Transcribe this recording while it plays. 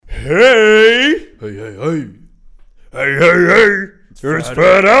Hey! Hey! It's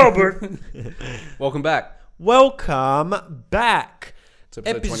Fat Albert. Welcome back. Welcome back. To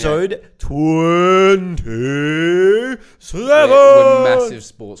Episode 27. We're massive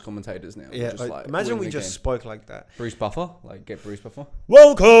sports commentators now. Yeah, just like imagine we winning the just game. spoke like that. Bruce Buffer, get Bruce Buffer.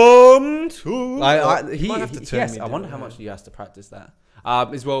 Welcome to... Yes, I wonder how much he has to practice that.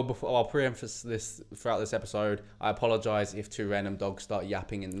 As well, before I'll preemphasize this throughout this episode. I apologise if two random dogs start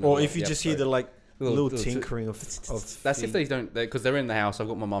yapping in the middle Or if of you the just episode. hear the little tinkering of That's if they don't, because they're in the house. I've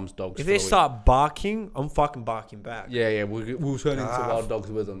got my mum's dogs. If they start barking, I'm fucking barking back. Yeah, we'll turn into wild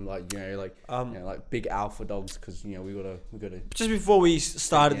dogs with them, like big alpha dogs, because we gotta. Just before we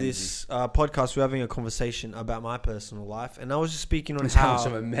started this podcast, we're having a conversation about my personal life, and I was just speaking on how much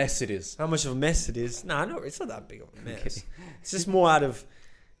of a mess it is. How much of a mess it is? No, it's not that big of a mess. Okay. It's just more out of.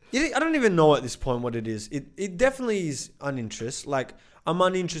 I don't even know at this point what it is. It definitely is uninterest. Like, I'm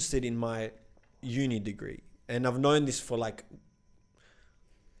uninterested in my uni degree, and I've known this for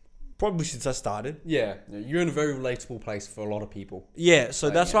probably since I started. Yeah, you're in a very relatable place for a lot of people. Yeah, so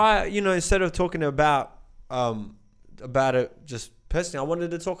that's why instead of talking about it just personally, I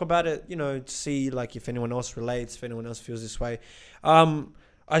wanted to talk about it. See if anyone else relates, if anyone else feels this way.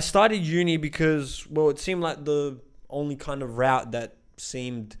 I started uni because it seemed like the only kind of route that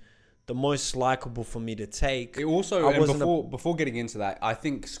seemed the most likable for me to take. It also, before getting into that, I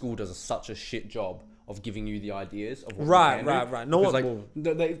think school does such a shit job of giving you the ideas of what right. No,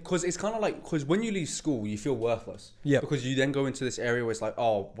 because it's kind of because when you leave school, you feel worthless. Yeah. Because you then go into this area where it's like,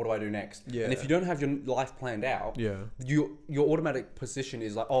 oh, what do I do next? Yeah. And if you don't have your life planned out, your automatic position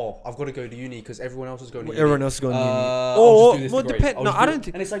is like, oh, I've got to go to uni because everyone else is going to uni. Everyone else is going to uni. I don't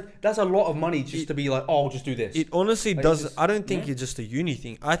think. And it's that's a lot of money just to be like, oh, I'll just do this. It honestly doesn't. I don't think it's just a uni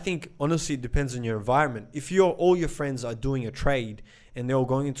thing. I think honestly it depends on your environment. If all your friends are doing a trade and they're all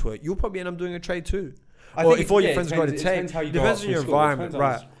going into it, you'll probably end up doing a trade too. If all your friends go to take, it depends on your environment,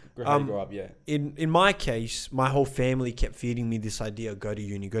 right? In my case, my whole family kept feeding me this idea: go to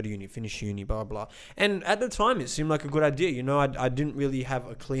uni, finish uni, blah blah. And at the time, it seemed like a good idea. I didn't really have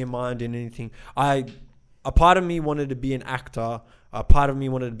a clear mind in anything. A part of me wanted to be an actor. A part of me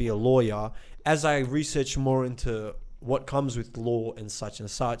wanted to be a lawyer. As I researched more into what comes with law and such,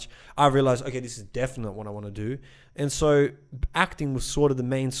 I realized, okay, this is definitely what I want to do. And so acting was sort of the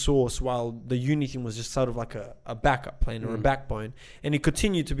main source, while the uni thing was just sort of like a backup plan or a backbone. And it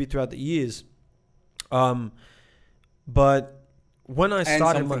continued to be throughout the years. But when I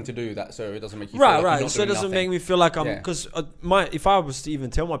started... something to do that, so it doesn't make you feel like you're not so it doesn't nothing. make me feel like I'm... Because if I was to even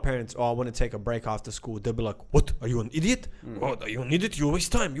tell my parents, I want to take a break after school, they'll be like, what? Are you an idiot? What? Are you an idiot? You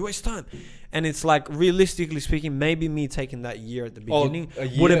waste time. And it's like, realistically speaking, maybe me taking that year at the beginning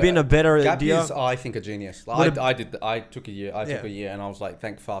would have been a better idea. Years, I think, a genius. I took a year. I took a year, and I was like,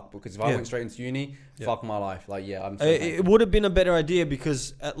 thank fuck, because if I went straight into uni, fuck my life. I'm. So it would have been a better idea,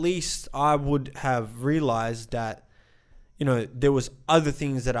 because at least I would have realized that, there was other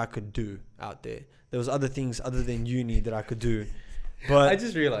things that I could do out there. There was other things other than uni that I could do. But I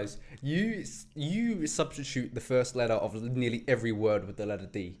just realized you substitute the first letter of nearly every word with the letter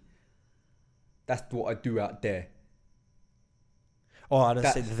D. That's what I do out there. Oh, I don't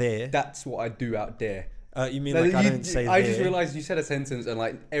say there. That's what I do out there. You mean I don't say there? I just realized you said a sentence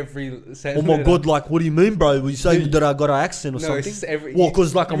and every sentence. Oh my god! What do you mean, bro? Were you saying that I got an accent or something? It's every. Well,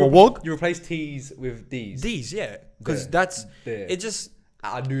 because I'm a wog. You replace T's with D's. D's, yeah. Because that's there. It. Just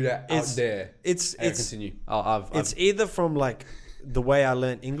I do that out there. It's continue. It's either from the way I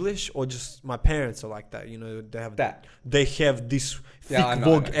learned English, or just my parents are like that. They have that. They have this thick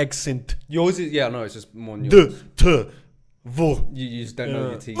Vogue accent. Yours is it's just more nuanced. You just don't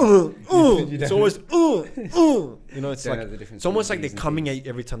know your T's. It's always it's it's almost like they're coming at you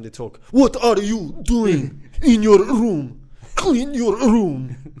every time they talk. What are you doing in your room? Clean your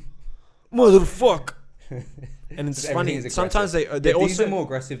room, motherfucker. And it's funny. Sometimes they also D's are more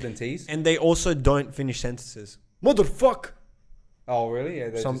aggressive than T's, and they also don't finish sentences. Motherfucker. Oh really?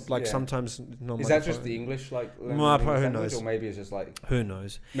 Yeah. Sometimes. Is that just the English who knows? Or maybe it's just who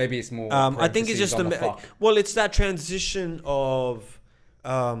knows? Maybe it's more. I think it's just it's that transition of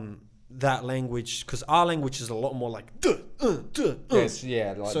that language, because our language is a lot more like Yes,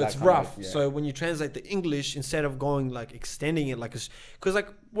 so it's rough. So when you translate the English, instead of going extending it because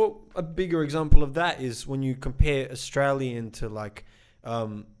a bigger example of that is when you compare Australian to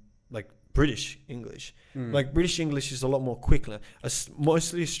British English. British English is a lot more quicker.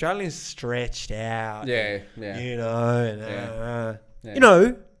 Mostly Australians stretched out.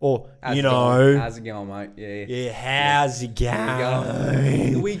 Or, how's you know. How's it going, mate? Yeah, how's it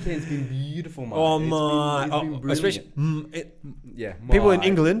going? The weekend's been beautiful, mate. Oh, my. It's been brilliant. Especially, people in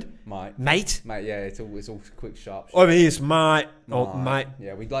England. Mate. Yeah, it's all quick, sharp. Over here, it's mate. Oh, mate.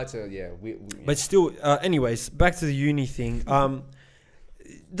 Yeah, we'd like to, But still, anyways, back to the uni thing.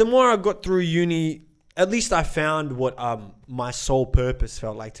 The more I got through uni, at least I found what my sole purpose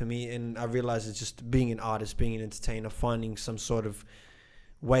felt like to me. And I realized it's just being an artist, being an entertainer, finding some sort of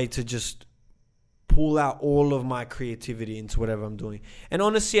way to just pull out all of my creativity into whatever I'm doing. And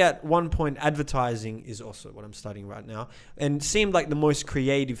honestly, at one point, advertising is also what I'm studying right now, and seemed like the most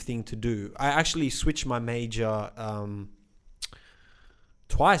creative thing to do. I actually switched my major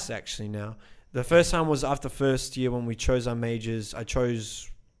twice actually now. The first time was after first year when we chose our majors. I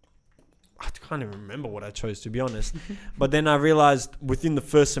can't even remember what I chose, to be honest. But then I realized within the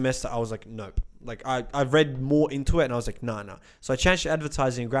first semester, I was like, nope. Like, I read more into it and I was like, nah. So I changed to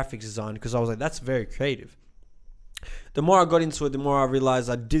advertising and graphics design because I was like, that's very creative. The more I got into it, the more I realized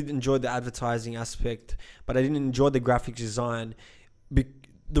I did enjoy the advertising aspect, but I didn't enjoy the graphics design.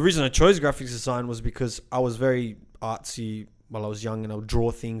 The reason I chose graphics design was because I was very artsy while I was young and I would draw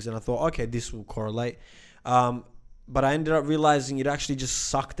things and I thought, okay, this will correlate. But I ended up realizing it actually just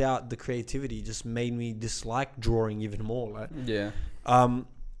sucked out the creativity. It just made me dislike drawing even more. Like, yeah.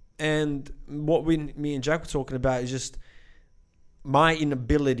 And what me and Jack were talking about is just my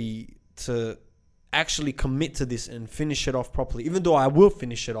inability to actually commit to this and finish it off properly. Even though I will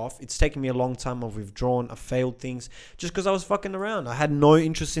finish it off, it's taken me a long time. I've withdrawn, I failed things just because I was fucking around. I had no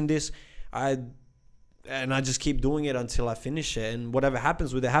interest in this. And I just keep doing it until I finish it. And whatever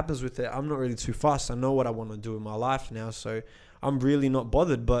happens with it, I'm not really too fast. I know what I want to do in my life now. So I'm really not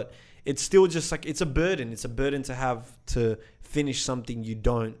bothered. But it's still just like, it's a burden. It's a burden to have to finish something you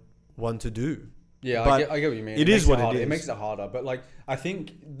don't want to do. Yeah, I get what you mean. It is what it is. It makes it harder. But like, I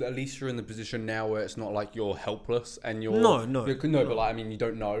think at least you're in the position now where it's not like you're helpless and you're... No. But like, I mean, you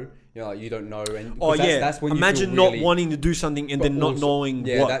don't know. You know, like, you don't know. And that's when imagine you not wanting to do something and then not knowing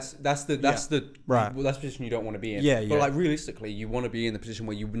what. That's the position you don't want to be in. Yeah, But like, realistically, you want to be in the position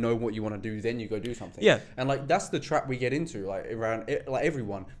where you know what you want to do, then you go do something. Yeah. And like, that's the trap we get into, like, around it, like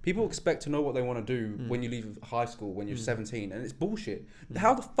everyone. People expect to know what they want to do when you leave high school, when you're 17, and it's bullshit.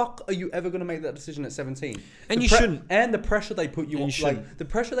 How the fuck are you ever going to make that decision at 17? And you shouldn't. And the pressure they put you on, like, the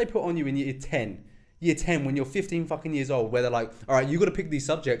pressure they put on you in year 10 when you're 15 fucking years old, where they're like, all right, you got to pick these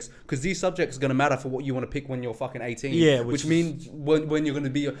subjects because these subjects are going to matter for what you want to pick when you're fucking 18. Yeah, which means when you're going to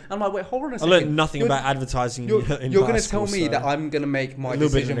be... I'm like, wait, hold on a second. I learned nothing about advertising. You're going to tell me that I'm going to make my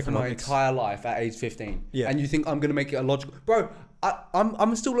decision for my entire life at age 15. Yeah. And you think I'm going to make it a logical... Bro,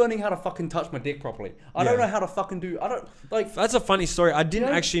 I'm still learning how to fucking touch my dick properly. I don't know how to fucking do... I don't... Like... That's a funny story. I didn't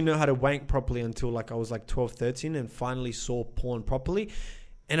actually know how to wank properly until like I was like 12, 13 and finally saw porn properly.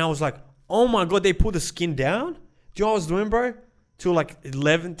 And I was like... Oh my God, they pulled the skin down? Do you know what I was doing, bro? Till like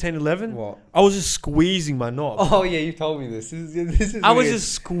 10, 11? What? I was just squeezing my knob. Oh yeah, you told me this. I was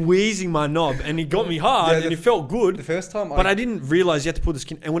just squeezing my knob and it got me hard and it felt good. The first time but I didn't realize you had to pull the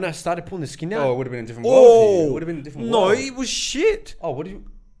skin. And when I started pulling the skin out... Oh, it would have been a different world. It would have been a different world. No, it was shit. Oh, what do you...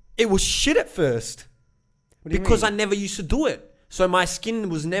 It was shit at first. What do you because mean? I never used to do it. So my skin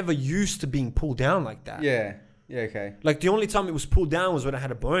was never used to being pulled down like that. Yeah. Yeah, okay. Like the only time it was pulled down was when I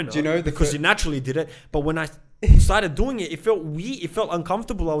had a boner. Do you know because you naturally did it. But when I started doing it, it felt weird. It felt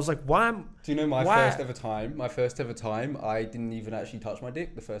uncomfortable. I was like, why? Do you know my first ever time, I didn't even actually touch my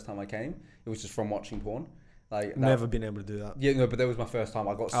dick the first time I came. It was just from watching porn. Like never been able to do that. Yeah, no, but that was my first time.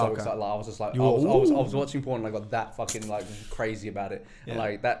 I got so excited. Like, I was just like, I was watching porn and I got that fucking like crazy about it. Yeah. And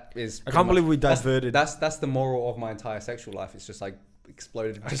like that is. I can't believe we diverted. That's the moral of my entire sexual life. It's just like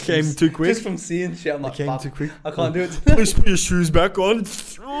exploded. I came too quick. Just from seeing shit, I'm like, came too quick. I can't do it. Please put your shoes back on.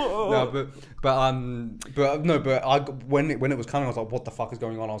 No, but when it was coming, I was like, what the fuck is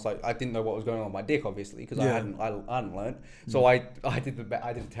going on? I was like, I didn't know what was going on with my dick, obviously, because I hadn't learned. So I did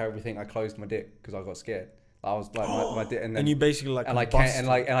a terrible thing. I closed my dick because I got scared. I was like, my dick, and you basically like, and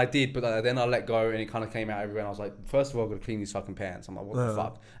I did, but then I let go, and it kind of came out everywhere. And I was like, first of all, I've got to clean these fucking pants. I'm like, what the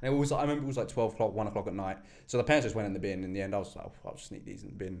fuck? And it was, I remember it was like 12 o'clock, 1 o'clock at night. So the pants just went in the bin. In the end, I was like, I'll just sneak these in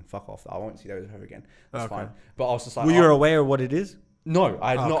the bin. Fuck off. I won't see those ever again. That's fine. But I was just like, were you aware of what it is? No,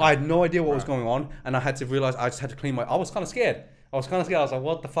 I had no idea what was going on, and I had to realize I just had to clean I was kind of scared. I was like,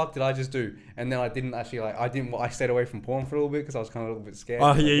 what the fuck did I just do? And then I didn't actually I stayed away from porn for a little bit because I was kind of a little bit scared.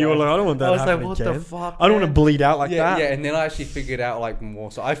 Oh yeah, you were like, I don't want that. I was like, what the fuck? I don't want to bleed out like that. Yeah, and then I actually figured out like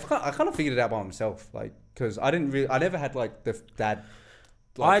more. So I kind of figured it out by myself, like, because I never had like the dad.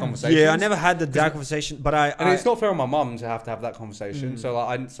 Conversations. Yeah, I never had the dad conversation, but it's not fair on my mum to have that conversation. So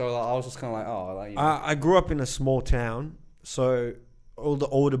I was just kind of like, oh, like, you know. I grew up in a small town, so all the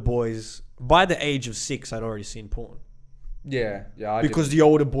older boys, by the age of 6, I'd already seen porn. Yeah. Because the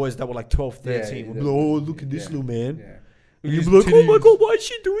older boys that were like 12, 13 would be like, oh, look at this little man. Yeah. And you'd be like, oh my God, why is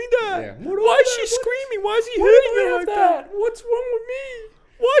she doing that? Yeah. Why is she screaming? Why is he hurting her like that? What's wrong with me?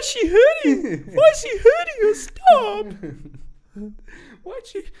 Why is she hurting? Why is he hurting her? Stop. Why is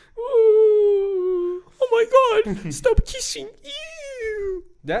she... Ooh. Oh my God, stop kissing. Ew.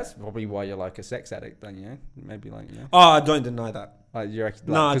 That's probably why you're like a sex addict, then, yeah? Maybe like, yeah. Oh, I don't deny that. You're like,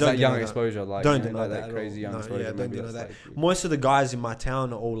 no, I don't that young that. exposure, like, don't deny that crazy young exposure. Yeah, don't deny that. Like, most of the guys in my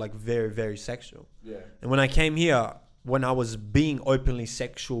town are all like very, very sexual. Yeah. And when I came here, when I was being openly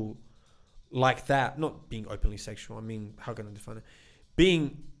sexual like that, not being openly sexual, I mean, how can I define it?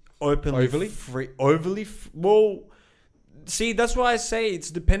 Being openly well, see, that's why I say it's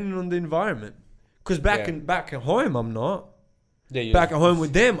dependent on the environment. Because back at home, I'm not. Yeah, back at home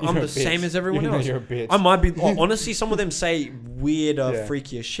with them, I'm the same as everyone else. You're a bitch. I might be, honestly, some of them say weirder,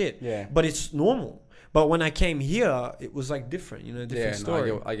 freakier shit. Yeah. But it's normal. But when I came here, it was like different, different story.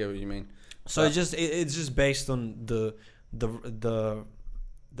 No, I get what you mean. So it's just based on the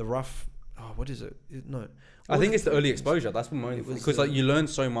rough. Oh, what is it? No, I think it's the early exposure. That's what because like you learn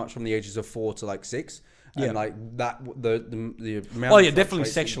so much from the ages of 4 to like 6. Yeah, and like that the amount. Oh yeah, definitely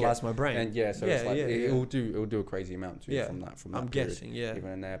sexualize my brain. And yeah, so it's like it'll do a crazy amount too from that. I'm guessing, even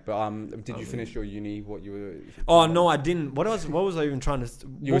in there. But did you finish your uni? What you were? Oh no, I didn't. What was I even trying to?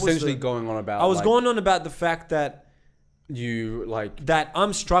 You were essentially going on about. I was going on about the fact that you like that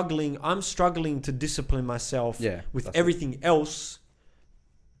I'm struggling to discipline myself with everything else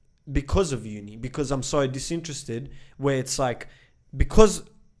because of uni, because I'm so disinterested, where it's like, because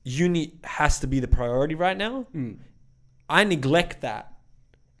uni has to be the priority right now, I neglect that.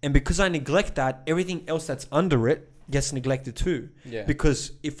 And because I neglect that, everything else that's under it gets neglected too. Yeah.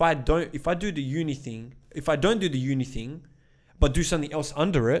 Because if I don't do the uni thing, but do something else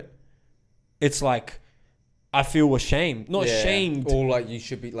under it, it's like, I feel ashamed. Not ashamed. Or like you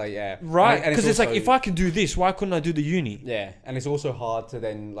should be like, right. Because it's like, if I can do this, why couldn't I do the uni? Yeah. And it's also hard to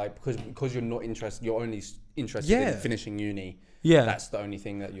then like, because you're not interested, you're only interested in finishing uni. Yeah. That's the only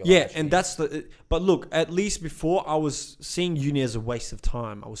thing that you're and that's but look, at least before I was seeing uni as a waste of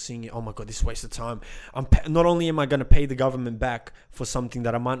time. I was seeing it, oh my God, this waste of time. Not only am I going to pay the government back for something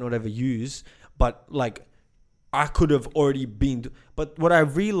that I might not ever use, but like, I could have already been. But what I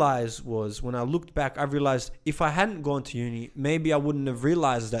realized was, when I looked back, I realized if I hadn't gone to uni, maybe I wouldn't have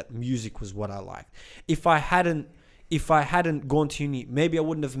realized that music was what I liked. If I hadn't gone to uni, maybe I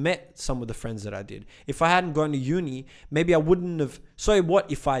wouldn't have met some of the friends that I did. If I hadn't gone to uni, maybe I wouldn't have. So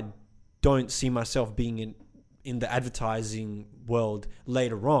what if I don't see myself being in the advertising world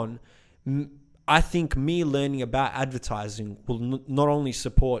later on? I think me learning about advertising will not only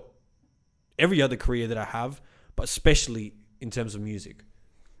support every other career that I have, but especially in terms of music.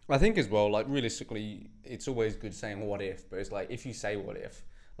 I think as well, like realistically, it's always good saying what if, but it's like, if you say what if,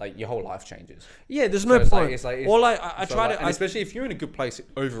 like your whole life changes. Yeah, there's no point. I try to, especially if you're in a good place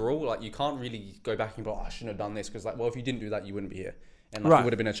overall, like you can't really go back and be like, oh, I shouldn't have done this, because like, well, if you didn't do that, you wouldn't be here, and like, it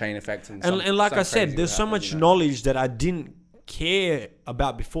would have been a chain effect. And like I said, there's so much knowledge that I didn't care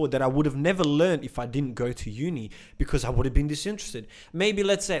about before that I would have never learned if I didn't go to uni, because I would have been disinterested. Maybe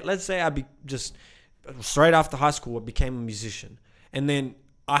let's say I be just straight after high school, I became a musician, and then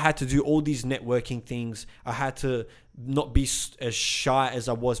I had to do all these networking things. I had to not be as shy as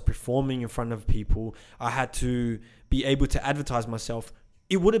I was performing in front of people. I had to be able to advertise myself.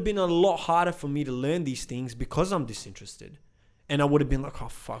 It would have been a lot harder for me to learn these things because I'm disinterested. And I would have been like, oh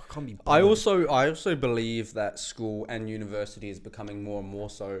fuck, I can't be bothered. I also believe that school and university is becoming more and more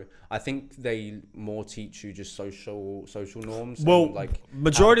so. I think they more teach you just social norms. Well, and like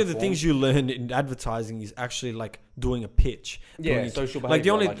majority of the things you learn in advertising is actually like doing a pitch. Yeah, social behavior. Like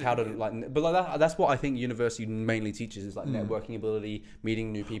the only how to like, but like that's what I think university mainly teaches, is like networking ability,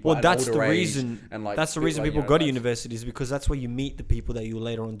 meeting new people. Well, that's the reason. And like that's the reason people go to universities, because that's where you meet the people that you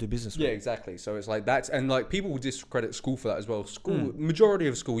later on do business with. Yeah, exactly. So it's like that's, and like people will discredit school for that as well. School, majority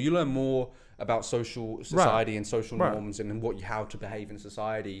of school, you learn more about society and social norms and how to behave in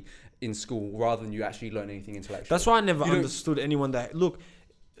society in school, rather than you actually learn anything intellectual. That's why I never understood anyone that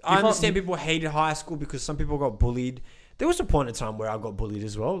I understand people hated high school because some people got bullied. There was a point in time where I got bullied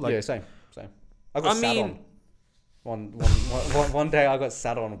as well. Like, yeah, same. I got sat on. One day I got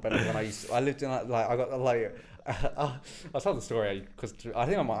sat on, but when I lived in I'll tell the story because I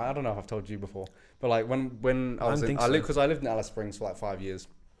don't know if I've told you before, but like when I lived in Alice Springs for like 5 years.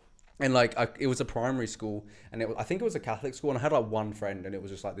 And like it was a primary school, and I think it was a Catholic school, and I had like one friend, and it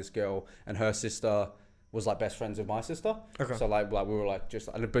was just like this girl, and her sister was like best friends with my sister. Okay. So like we were like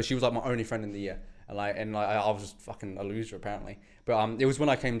but she was like my only friend in the year, And I was just fucking a loser apparently. But it was when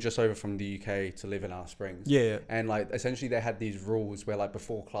I came just over from the UK to live in Alice Springs. Yeah. And like essentially they had these rules where like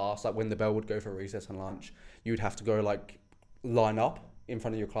before class, like when the bell would go for recess and lunch, you would have to go like line up in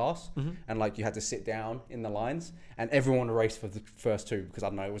front of your class, and like you had to sit down in the lines, and everyone raced for the first two because I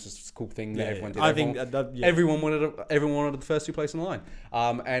don't know, it was just a cool thing that everyone did. Everyone wanted the first two place in the line.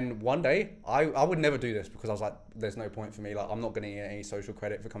 And one day I would never do this because I was like, there's no point for me. Like I'm not going to get any social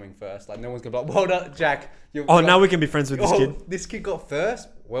credit for coming first. Like no one's gonna be like, well done, Jack. Now we can be friends with this kid. This kid got first.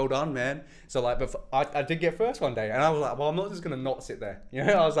 Well done, man. So like, but I did get first one day, and I was like, well, I'm not just gonna not sit there. You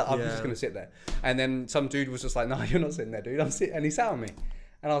know, I was like, I'm just gonna sit there. And then some dude was just like, no, you're not sitting there, dude. I'm sitting, and he sat on me,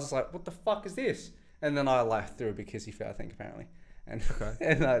 and I was just like, what the fuck is this? And then I like threw a big hissy fit, I think apparently. And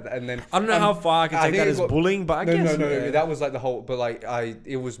and then I don't know how far I can take that as bullying, but I guess no, that was like the whole. But like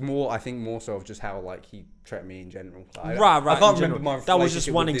it was more. I think more so of just how like he treated me in general. Like, right. I can't remember my. That was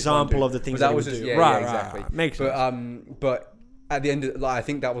just one example of the things that was just exactly. Makes sense. But at the end, I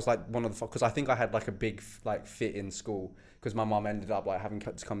think that was like one of the because I think I had like a big like fit in school because my mom ended up like having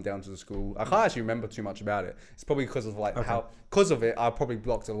to come down to the school. I can't actually remember too much about it. It's probably because of like because of it, I probably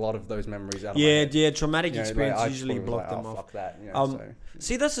blocked a lot of those memories out of my head. Yeah, traumatic experience usually block them off. Fuck that.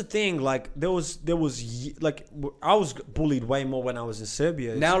 See, that's the thing. Like there was like I was bullied way more when I was in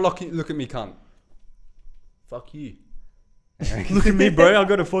Serbia. Now look at me, cunt. Fuck you. Look at me, bro. I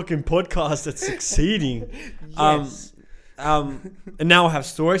got a fucking podcast that's succeeding. Yes. And now I have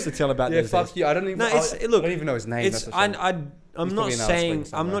stories to tell about. Yeah, fuck days. You. I don't even. I don't even know his name. I'm not saying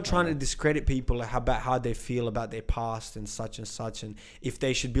I'm not trying to discredit people about how they feel about their past and such, and if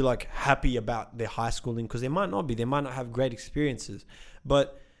they should be like happy about their high schooling because they might not be. They might not have great experiences.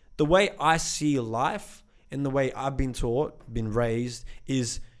 But the way I see life and the way I've been taught, been raised,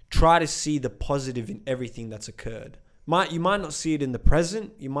 is try to see the positive in everything that's occurred. You might not see it in the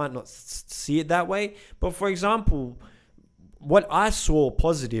present. You might not see it that way. But for example, what I saw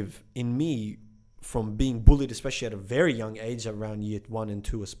positive in me from being bullied, especially at a very young age, around year 1 and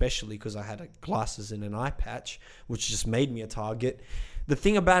 2, especially because I had glasses and an eye patch, which just made me a target. The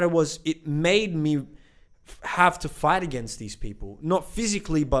thing about it was it made me have to fight against these people, not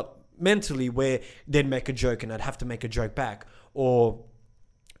physically, but mentally, where they'd make a joke and I'd have to make a joke back, or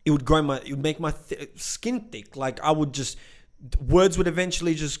it would make my skin thick. Like words would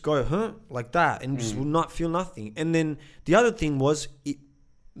eventually just go, like that, and just would not feel nothing. And then the other thing was it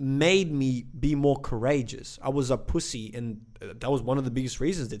made me be more courageous. I was a pussy, and that was one of the biggest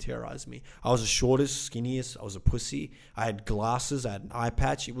reasons that terrorized me. I was the shortest, skinniest. I was a pussy. I had glasses. I had an eye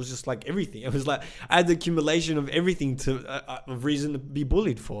patch. It was just like everything. It was like I had the accumulation of everything a reason to be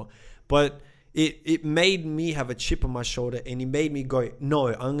bullied for. But it made me have a chip on my shoulder, and it made me go, no,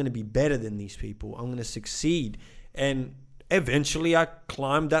 I'm going to be better than these people. I'm going to succeed. And eventually I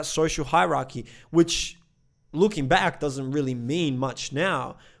climbed that social hierarchy, which looking back doesn't really mean much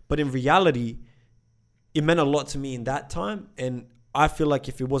now, but in reality, it meant a lot to me in that time. And I feel like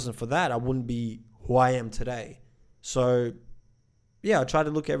if it wasn't for that, I wouldn't be who I am today. So yeah, I try to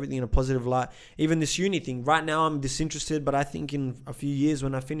look at everything in a positive light. Even this uni thing, right now I'm disinterested, but I think in a few years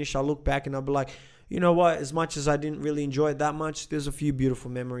when I finish, I'll look back and I'll be like, you know what, as much as I didn't really enjoy it that much, there's a few beautiful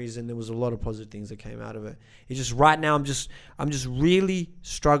memories and there was a lot of positive things that came out of it. It's just right now I'm just really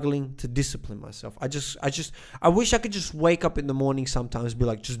struggling to discipline myself. I wish I could just wake up in the morning sometimes and be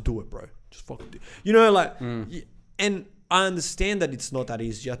like, just do it, bro. Just fucking do it. You know, like, and I understand that it's not that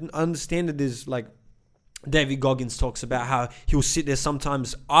easy. I understand that there's like, David Goggins talks about how he'll sit there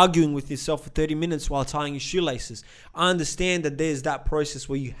sometimes arguing with himself for 30 minutes while tying his shoelaces. I understand that there's that process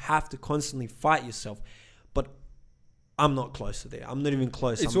where you have to constantly fight yourself, but I'm not close to there. I'm not even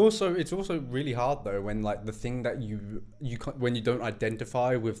close. It's also really hard though when like the thing that when you don't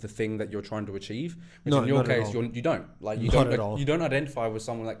identify with the thing that you're trying to achieve. Which in your case, you don't identify with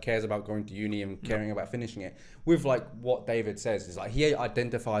someone that cares about going to uni and caring about finishing it. With like what David says is like he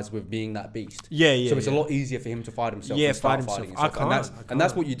identifies with being that beast. Yeah. So it's a lot easier for him to fight himself. Yeah, fighting himself. And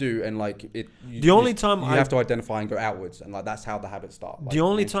that's what you do. And like you have to identify and go outwards, and like that's how the habits start. Like, the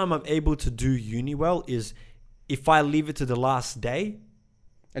only time I'm able to do uni well is if I leave it to the last day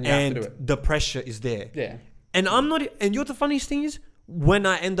and you have to do it. The pressure is there. Yeah. And I'm not, and you know what the funniest thing is? When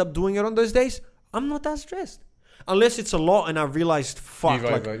I end up doing it on those days, I'm not that stressed. Unless it's a lot and I realized, fuck.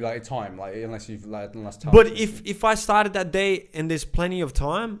 Like time, like unless time. But if I started that day and there's plenty of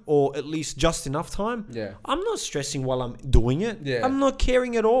time, or at least just enough time, I'm not stressing while I'm doing it. Yeah. I'm not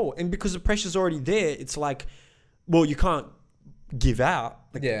caring at all. And because the pressure's already there, it's like, well, you can't give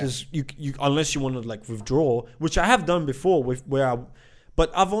out, because you unless you want to like withdraw, which I have done before but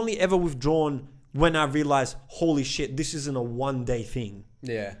I've only ever withdrawn when I realized, holy shit, this isn't a one day thing.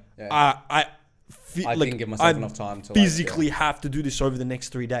 Yeah. I I didn't give myself enough time to physically have to do this over the next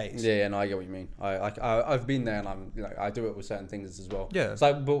 3 days. Yeah, no, I get what you mean. I've been there, and I'm I do it with certain things as well. Yeah, it's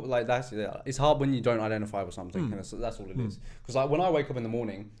like, but like it's hard when you don't identify with something, and that's all it is. Because like when I wake up in the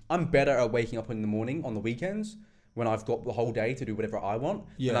morning, I'm better at waking up in the morning on the weekends when I've got the whole day to do whatever I want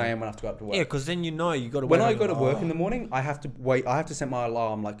than I am when I have to go up to work. Yeah, because then you got to. When I go to work in the morning, I have to wait. I have to set my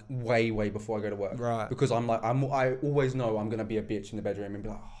alarm like way before I go to work. Right. Because I always know I'm gonna be a bitch in the bedroom and be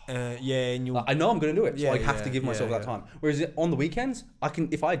like, and I know I'm gonna do it, so I have to give myself that time. Whereas on the weekends,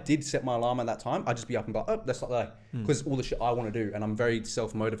 if I did set my alarm at that time, I'd just be up and be like, oh, that's not the day, because all the shit I want to do, and I'm very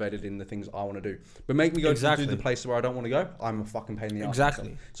self motivated in the things I want to do. But make me go to do the places where I don't want to go, I'm a fucking pain in the ass.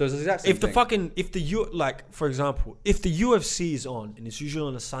 Exactly. So it's the exact same thing. For example, if the UFC is on and it's usually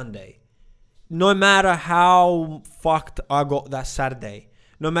on a Sunday, no matter how fucked I got that Saturday,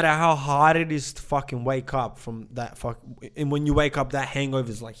 no matter how hard it is to fucking wake up from that and when you wake up, that hangover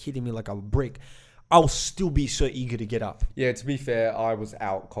is like hitting me like a brick, I'll still be so eager to get up. Yeah, to be fair, I was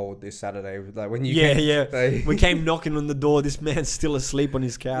out cold this Saturday. Like when you we came knocking on the door. This man's still asleep on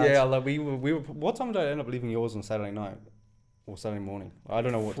his couch. Yeah, like we were. What time did I end up leaving yours on Saturday night or Saturday morning? I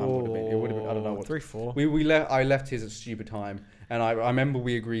don't know what time it would have been. It would have been. I don't know what. 3, 4. We left. I left his at stupid time, and I remember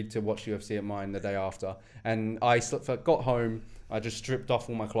we agreed to watch UFC at mine the day after, and I got home. I just stripped off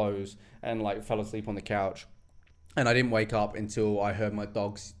all my clothes and like fell asleep on the couch, and I didn't wake up until I heard my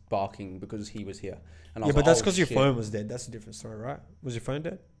dogs barking because he was here. And I was but that's because your phone was dead. That's a different story, right? Was your phone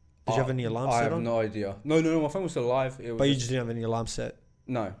dead? Did you have any alarm set on? I have no idea. No, my phone was still alive. But you just didn't have any alarm set?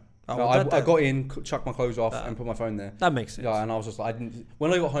 No. I got in, chucked my clothes off, and put my phone there. That makes sense. Yeah, and I was just like,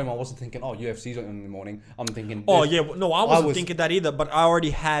 when I got home, I wasn't thinking, oh, UFC's on in the morning. I'm thinking, I wasn't thinking that either. But I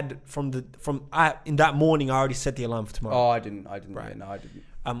already had in that morning, I already set the alarm for tomorrow. Oh, I didn't. Right. Yeah, no, I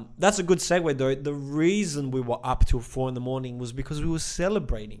didn't. That's a good segue though. The reason we were up till 4 a.m. was because we were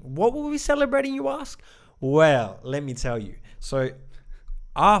celebrating. What were we celebrating, you ask? Well, let me tell you. So,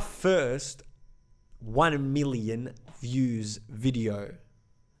 our first 1 million views video.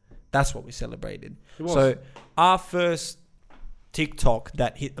 That's what we celebrated. So our first TikTok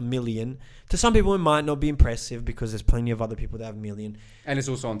that hit 1 million, to some people it might not be impressive because there's plenty of other people that have 1 million. And it's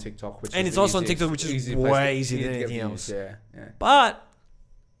also on TikTok. Which is way easier than anything else. Yeah. But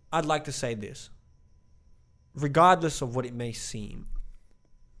I'd like to say this. Regardless of what it may seem,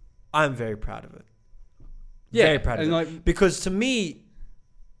 I'm very proud of it. Yeah, very proud of it. Because to me,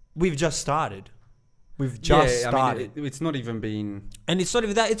 we've just started. We've just started. I mean, it's not even been... And it's not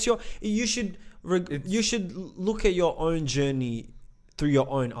even that. You should look at your own journey through your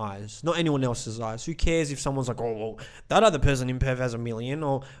own eyes, not anyone else's eyes. Who cares if someone's like, oh, well, that other person in Perth has 1 million,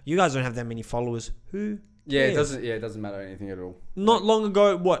 or you guys don't have that many followers. Who cares? It doesn't matter anything at all. Not long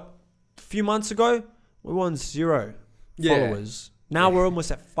ago, a few months ago, we were on 0 followers. Now we're almost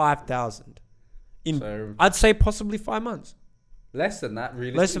at 5,000. I'd say possibly 5 months. Less than that,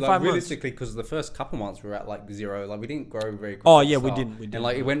 really. Less than 5 months. Realistically, because the first couple months we were at like 0. Like we didn't grow very quickly. Oh yeah, we didn't. And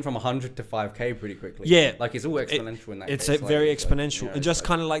like it went from 100 to 5K pretty quickly. Yeah, like it's all exponential in that. It's case. Very exponential. And just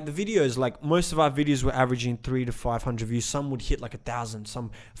kind of like the videos. Like most of our videos were averaging 300 to 500 views. Some would hit like 1,000.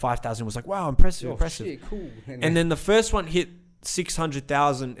 Some 5,000 was like, wow, impressive. Shit, cool. And then the first one hit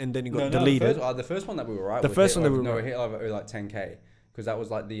 600,000, and then it got deleted. The first one that we were right. The first one that we were it hit like 10K because that was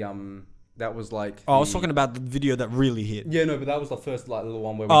like the That was like... I was talking about the video that really hit. Yeah, no, but that was the first like little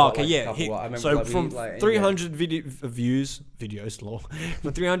one where we got, I remember, so from 300 videos, lol.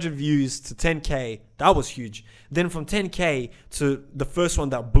 From 300 views to 10K, that was huge. Then from 10K to the first one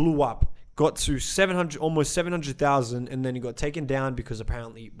that blew up, got to almost 700,000, and then it got taken down because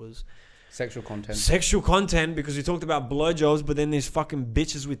apparently it was... Sexual content because we talked about blowjobs, but then there's fucking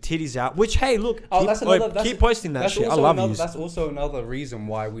bitches with titties out. Which, hey, look, keep posting that shit. I love you. That's also another reason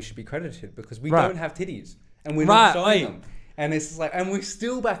why we should be credited, because we don't have titties and we're not showing them. And it's like, and we're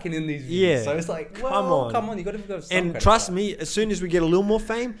still backing in these views. Yeah. So it's like, well, come on, you got to go. And trust me, as soon as we get a little more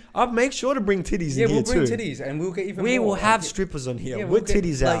fame, I'll make sure to bring titties in here too. Yeah, we'll bring titties, and we'll get even more. We will have strippers on here with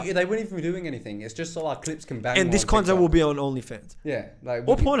titties out. They won't even be doing anything. It's just so our clips can bang. And this content will be on OnlyFans. Yeah,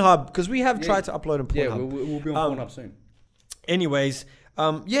 or Pornhub, because we have tried to upload on Pornhub. Yeah, we'll be on Pornhub soon. Anyways,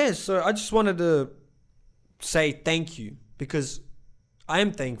 so I just wanted to say thank you, because I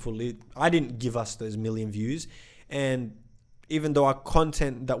am thankful. I didn't give us those 1 million views, and even though our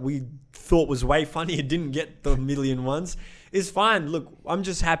content that we thought was way funny, it didn't get the 1 million ones. It's fine. Look, I'm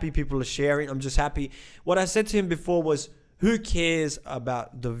just happy people are sharing. I'm just happy. What I said to him before was, who cares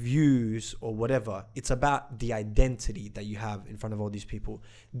about the views or whatever? It's about the identity that you have in front of all these people.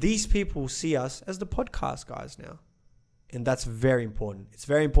 These people see us as the podcast guys now. And that's very important. It's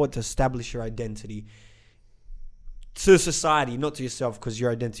very important to establish your identity. to society, not to yourself, because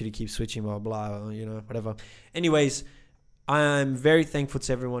your identity keeps switching, blah, blah, you know, whatever. Anyways, I'm very thankful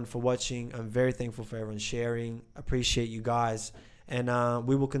to everyone for watching. I'm very thankful for everyone sharing. Appreciate you guys. And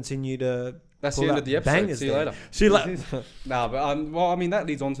we will continue to... That's the end of the episode. See you later. See you later. Nah, but well, I mean, that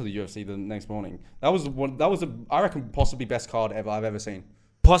leads on to the UFC the next morning. That was I reckon, possibly best card I've ever seen.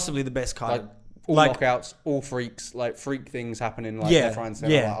 Possibly the best card. Like, all knockouts, all freaks, like freak things happening, like left, right, and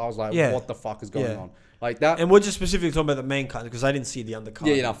center. Like, I was like, what the fuck is going on? Like that. And we're just specifically talking about the main card because I didn't see the undercard.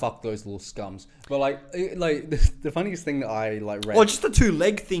 Yeah, you know, fuck those little scums. But like the funniest thing that I like read. Or just the two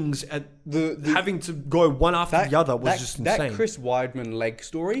leg things at the having to go one after the other was just insane. That Chris Weidman leg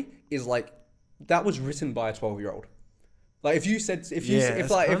story is like, that was written by a 12-year-old. Like if you said if you said I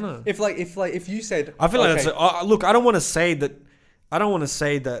feel like that's look, I don't want to say that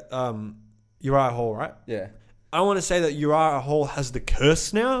Uriah Hall, right? Yeah. I don't want to say that Uriah Hall has the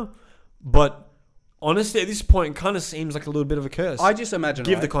curse now, but honestly, at this point, it kind of seems like a little bit of a curse. I just imagine...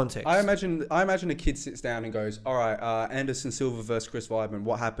 Give the context. I imagine a kid sits down and goes, all right, Anderson Silva versus Chris Weidman,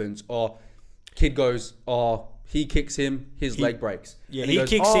 what happens? Or kid goes, he kicks him, his leg breaks. Yeah, he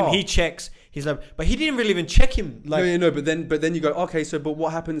kicks him, he checks. He's like, but he didn't really even check him. Like, no. But then you go, okay. So, but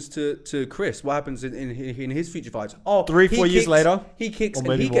what happens to Chris? What happens in his future fights? 3-4 years later, he kicks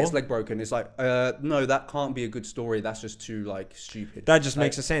and he gets leg broken. It's like, no, that can't be a good story. That's just too like stupid. That just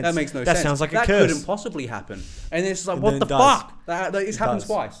makes sense. That makes no sense. That sounds like a curse. That couldn't possibly happen. And it's like, what the fuck? It's happened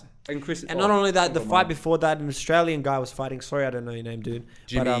twice. And Chris, and not only that, the fight before that, an Australian guy was fighting. Sorry, I don't know your name, dude.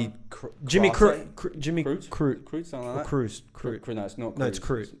 Jimmy Crute, something like that. Cruz. No, it's not. No, it's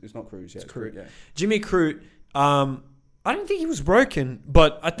Crute. It's not Cruz. Yeah, it's Crute. Yeah. Jimmy Crute. I don't think he was broken,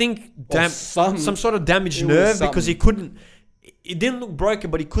 but I think some sort of damaged nerve because he couldn't. It didn't look broken,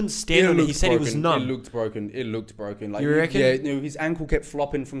 but he couldn't stand on it. He said it was numb. It looked broken. Like, you reckon? Yeah, his ankle kept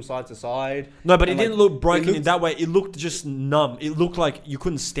flopping from side to side. No, but it didn't look broken in that way. It looked just numb. It looked like you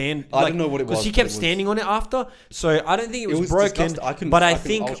couldn't stand. I don't know what it was. Because he kept standing on it after. So I don't think it was broken. But I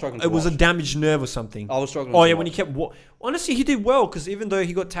think it was a damaged nerve or something. I was struggling. Oh, yeah, when he kept... Honestly, he did well because even though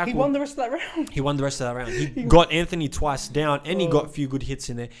he got tackled... He won the rest of that round. He got Anthony twice down and he got a few good hits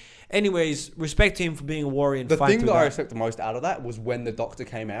in there. Anyways, respect to him for being a warrior and fighting. The thing that I respect the most out of that was when the doctor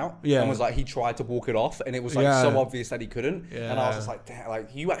came out and was like, he tried to walk it off and it was like so obvious that he couldn't. Yeah. And I was just like, damn,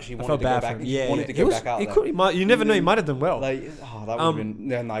 like you actually wanted to go back. You wanted to get back out there. You never know, he might have done well. Like, that would have been...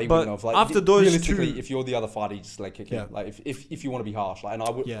 No, he wouldn't have. Like, after those realistically, if you're the other fighter, you just leg kick him. Like, if you want to be harsh. Like,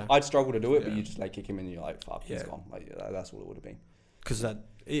 and I'd struggle to do it, but you just leg kick him and you're like, fuck, he's gone. Like, that's what it would have been. Because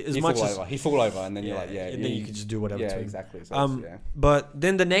he fall over and then you're like, and then you can just do whatever. Yeah, exactly. So but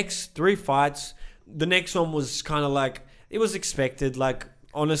then the next 3 fights, the next one was kind of like, it was expected. Like,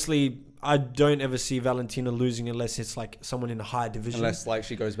 honestly, I don't ever see Valentina losing unless it's like someone in a higher division. Unless like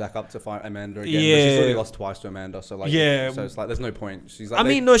she goes back up to fight Amanda again. Yeah. But she's already lost twice to Amanda. So like, so it's like, there's no point. She's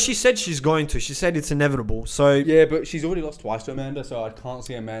like, no, she said she's going to. She said it's inevitable. So yeah, but she's already lost twice to Amanda. So I can't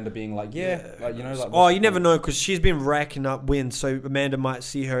see Amanda being like, like, you know, like. You never know because she's been racking up wins. So Amanda might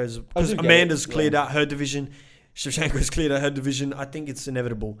see her as, because Amanda's cleared out her division. Shevchenko's cleared out her division. I think it's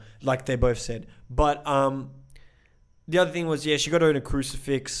inevitable, like they both said. But the other thing was, she got her in a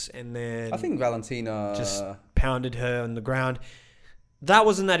crucifix and then... I think Valentina... just pounded her on the ground. That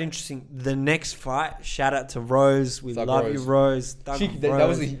wasn't that interesting. The next fight, shout out to Rose. We love you, Rose. That was the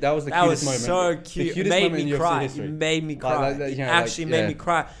cutest moment. That was so cute. It made me cry. It made me cry. It actually made me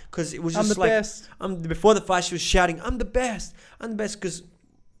cry. Because it was just like... I'm the best. Before the fight, she was shouting, I'm the best. I'm the best. Because...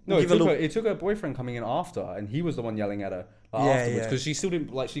 No, it took her boyfriend coming in after, and he was the one yelling at her afterwards because she still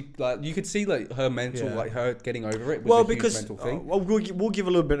didn't you could see like her mental like her getting over it was a huge mental thing. We'll give a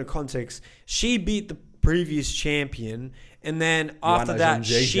little bit of context. She beat the previous champion, and then after that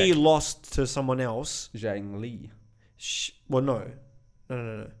she lost to someone else. Zhang Li.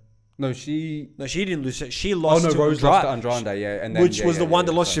 No, she didn't lose. She lost. Rose lost to Andrade, and then, which was the one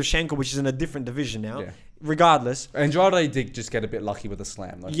that lost Shevchenko, which is in a different division now. Yeah. Regardless, Andrade did just get a bit lucky with the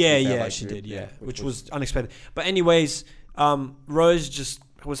slam. She did. Which was unexpected. But anyways, Rose just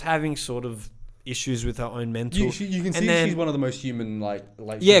was having sort of issues with her own mental. You can see she's one of the most human.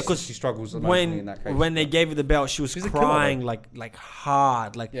 Because she struggles emotionally in that case. When they gave her the belt, she was crying like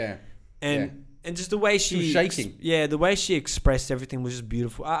hard, and just the way she was shaking. The way she expressed everything was just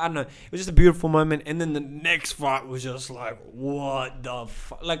beautiful. I don't know. It was just a beautiful moment. And then the next fight was just like, what the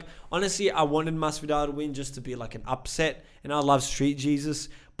fuck? Like, honestly, I wanted Masvidal to win just to be like an upset. And I love Street Jesus.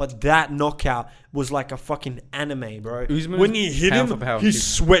 But that knockout was like a fucking anime, bro. When he hit him, his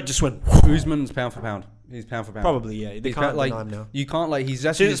sweat just went... Usman's pound for pound. He's pound for pound. Probably, yeah. They can't deny him now. You can't, like... He's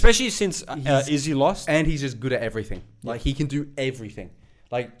actually... Especially since Izzy lost. And he's just good at everything. Like, he can do everything.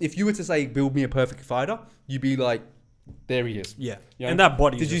 Like, if you were to say, build me a perfect fighter, you'd be like, There he is. Yeah, you know? And that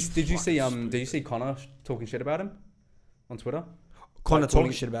body. Did you see Connor talking shit about him on Twitter? Connor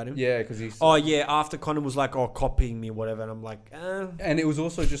talking shit about him? Yeah, because he's... Oh, yeah, after Connor was like, copying me, whatever, and I'm like, And it was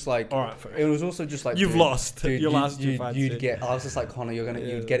also just like... All right. It was also just like... You've lost. Dude, you lost. You'd get... I was just like, Connor,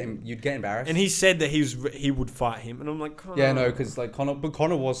 you'd get embarrassed. And he said that he would fight him, and I'm like, Connor. Yeah, no, because like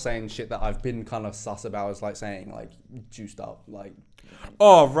Connor was saying shit that I've been kind of sus about. It's like saying like juiced up, like...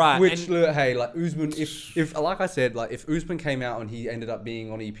 Oh, right. Which, hey, like Usman, if like I said, like if Usman came out and he ended up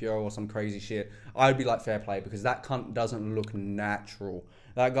being on EPO or some crazy shit, I'd be like fair play, because that cunt doesn't look natural.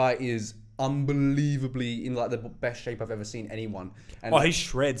 That guy is unbelievably in like the best shape I've ever seen anyone. And he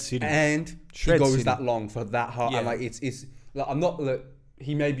shreds City. And he goes that long for that hard. Yeah. And like it's like, I'm not like,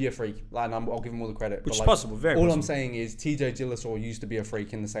 he may be a freak, like, and I'll give him all the credit. Which is like, possible, very all possible. I'm saying is TJ Dillashaw used to be a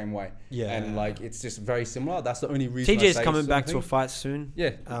freak in the same way. Yeah. And like it's just very similar. That's the only reason. TJ's coming back to a fight soon.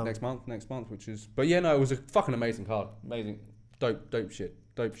 Yeah, next month, which is... But yeah, no, it was a fucking amazing card. Amazing. Dope shit.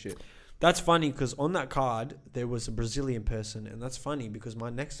 That's funny, because on that card, there was a Brazilian person, and that's funny because my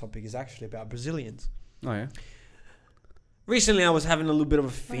next topic is actually about Brazilians. Oh, yeah? Recently, I was having a little bit of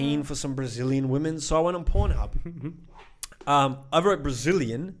a fiend for some Brazilian women, so I went on Pornhub. I wrote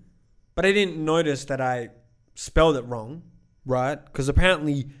Brazilian, but I didn't notice that I spelled it wrong, right? Because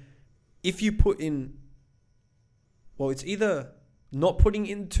apparently, if you put in... Well, it's either not putting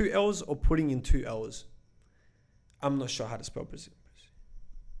in 2 L's or putting in 2 L's. I'm not sure how to spell Brazil.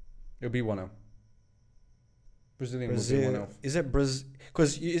 It'll be 1 L. Brazilian will be 1 L. Is it Brazil?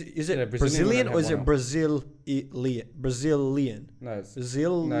 Because is it Brazilian or is it Brazilian? No, it's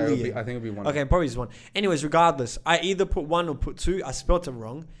Brazilian. No, I think it'll be 1 L. Okay, probably is 1. Anyways, regardless, I either put 1 or put 2. I spelled it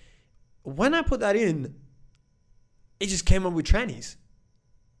wrong. When I put that in, it just came up with trannies.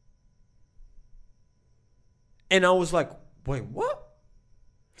 And I was like, wait, what?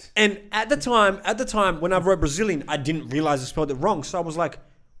 And at the time, when I wrote Brazilian, I didn't realize I spelled it wrong. So I was like,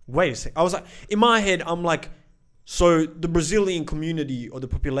 wait a sec. I was like, in my head, I'm like, so the Brazilian community or the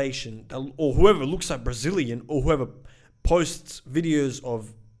population or whoever looks like Brazilian or whoever posts videos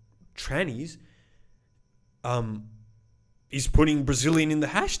of trannies is putting Brazilian in the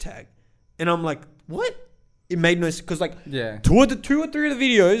hashtag. And I'm like, what? It made no sense, because like two or three of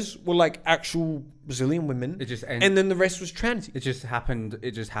the videos were like actual Brazilian women. And then the rest was tranny. It just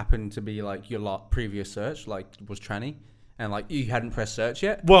happened to be like your previous search like was tranny. And like you hadn't pressed search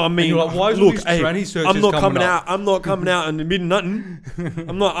yet. Well, I mean, like, why look, tranny searches I'm not coming out. I'm not coming out and admitting nothing.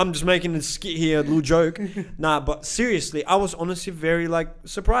 I'm just making a skit here, a little joke. Nah, but seriously, I was honestly very like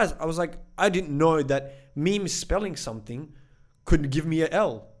surprised. I was like, I didn't know that me misspelling something could give me a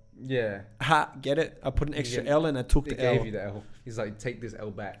L. Yeah. Get it? I put an extra L and I took the L. They gave you the L. He's like, take this L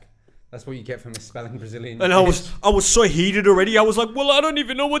back. That's what you get for misspelling Brazilian. And I was so heated already. I was like, well, I don't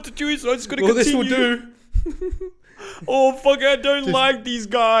even know what to do, so I'm just gonna continue. This will do. Oh fuck! I don't like these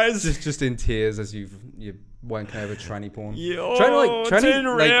guys. Just in tears as you wank over tranny porn. Yeah. Tranny, turn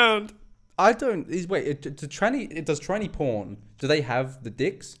around. Like, I don't. Wait, does tranny porn? Do they have the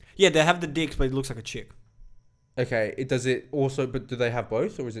dicks? Yeah, they have the dicks, but it looks like a chick. Okay. Does it also? But do they have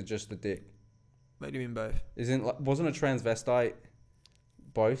both, or is it just the dick? What do you mean both? Wasn't a transvestite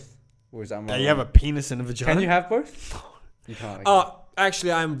both, or is that? You have a penis and a vagina. Can you have both? You can't.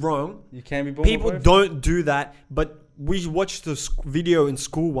 Actually, I'm wrong. You can be born. People don't do that, but we watched this video in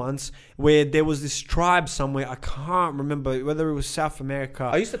school once where there was this tribe somewhere. I can't remember whether it was South America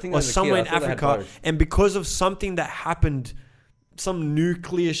I used to think or somewhere in Africa. And because of something that happened, some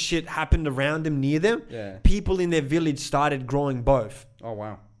nuclear shit happened around them, near them, people in their village started growing both. Oh,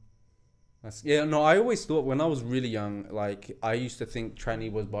 wow. I always thought when I was really young, like I used to think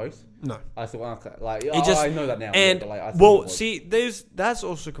tranny was both. No, I thought like I know that now. And that's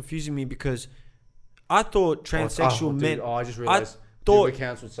also confusing me, because I thought transsexual meant. I just realized. We're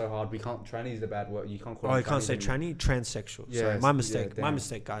cancelled so hard. We can't. Tranny is the bad word. You can't call. You can't say tranny. Transsexual. Yeah, sorry, my mistake. My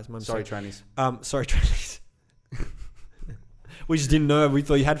mistake, guys. My mistake. Sorry, trannies. Sorry, trannies. We just didn't know. We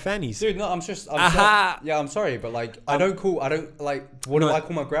thought you had fannies. Dude, no, I'm sorry, but like, I don't like, what do I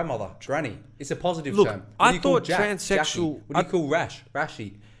call my grandmother? Granny. It's a positive term. I thought transsexual. What do you call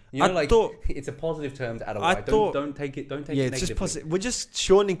Rashi? You know, it's a positive term to add a Y. Don't take it negatively. It's just positive. We're just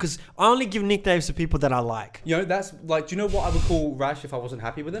shortening, because I only give nicknames to people that I like. You know, that's like, do you know what I would call Rash if I wasn't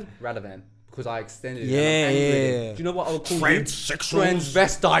happy with him? Radavan. Because I extended it. Yeah. Do you know what I would call transsexual?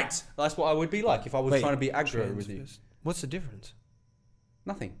 Transvestite. That's what I would be like if I was trying to be aggro with you. What's the difference?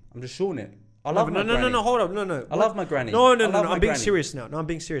 Nothing. I'm just shortening it. I love my granny. No, hold up. No. I love my granny. No. I'm being serious now. I'm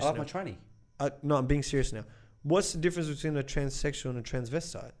being serious now. I love my tranny. No, I'm being serious now. What's the difference between a transsexual and a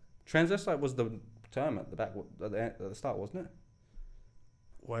transvestite? Transvestite was the term at the back, at the start, wasn't it?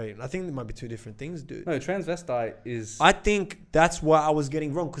 Wait, I think there might be two different things, dude. No, transvestite is... I think that's why I was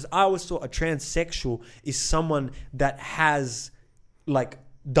getting wrong, because I always thought a transsexual is someone that has, like,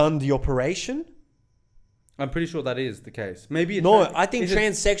 done the operation. I'm pretty sure that is the case. Maybe I think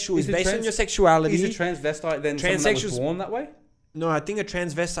transsexual is based on your sexuality. Is a transvestite then someone that was born that way? No, I think a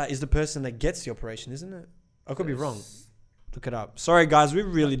transvestite is the person that gets the operation, isn't it? I could be wrong. Look it up. Sorry, guys, we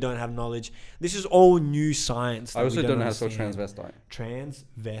really don't have knowledge. This is all new science. I also don't know how to spell transvestite.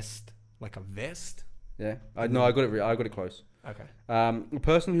 Transvest, like a vest. Yeah, I got it. I got it close. Okay. A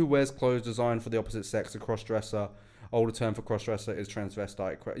person who wears clothes designed for the opposite sex, a crossdresser. Older term for crossdresser is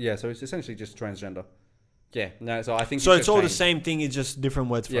transvestite. Yeah, so it's essentially just transgender. Yeah, no. So I think so. It's all changed. The same thing. It's just different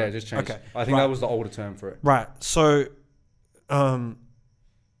words for it. Yeah, just changed. Okay. I think that was the older term for it. Right. So,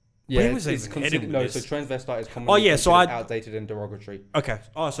 yeah, it's considered, no, so transvestite is commonly outdated and derogatory. Okay.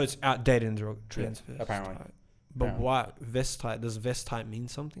 Oh, so it's outdated and derogatory. Yeah, apparently. But why vestite? Does vestite mean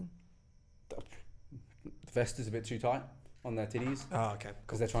something? The vest is a bit too tight on their titties. Oh, okay.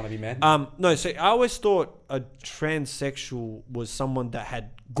 Because they're trying to be men. No, so I always thought a transsexual was someone that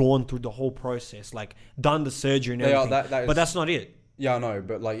had gone through the whole process, like done the surgery and everything. But that's not it. Yeah, I know,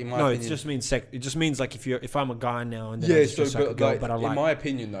 but like in my opinion, it just means it just means like if I'm a guy now and then I just like a girl, but I like. In my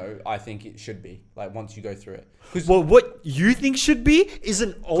opinion, though, I think it should be like once you go through it. Well, what you think should be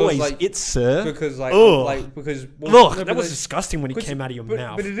isn't always it, sir. Because that was disgusting when it came out of your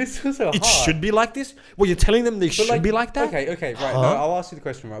mouth. But it is also hard. It should be like this. Well, you're telling them they should be like that. Okay, right. No, I'll ask you the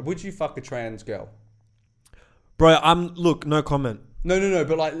question. Right, would you fuck a trans girl? Bro, no comment. No,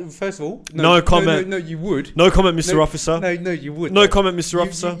 but like, first of all... No comment. No, you would. No comment, Mr. Officer. No, you would. No comment, Mr.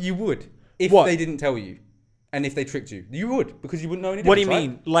 Officer. You would. If they didn't tell you. And if they tricked you. You would. Because you wouldn't know any difference, what do you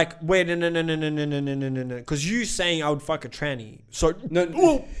mean? Like, wait, no. Because you saying I would fuck a tranny. So...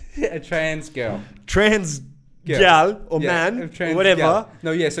 No, a trans girl. Trans gal or man or whatever. Gal.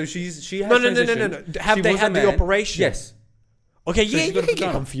 No, yeah, so she has transitioned. No. Have they had the operation? Yes. Okay, so you can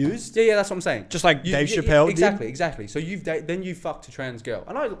get confused. Yeah, that's what I'm saying. Just like Dave Chappelle did. Exactly. So then you fucked a trans girl,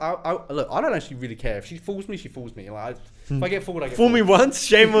 and I look, I don't actually really care if she fools me. She fools me. Like if I get fooled, I get fooled. Fool me once,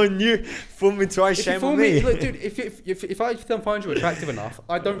 shame on you. Fool me twice, shame on me. Look, dude, if I don't find you attractive enough,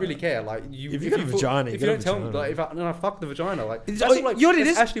 I don't really care. Like if you got a vagina, if you don't tell me, like if I fuck the vagina, like that's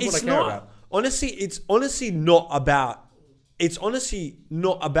actually what I care about. Honestly, it's honestly not about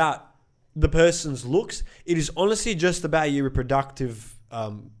the person's looks. It is honestly just about your reproductive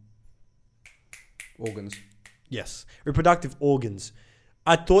organs. Yes, reproductive organs.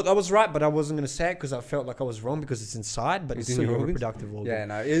 I thought I was right, but I wasn't going to say it because I felt like I was wrong because it's inside, but it's still your reproductive organ. Yeah,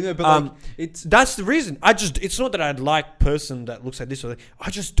 no, but that's the reason. It's not that I'd like person that looks like this or that. I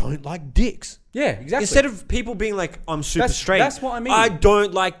just don't like dicks. Yeah, exactly. Instead of people being like, I'm super straight. That's what I mean. I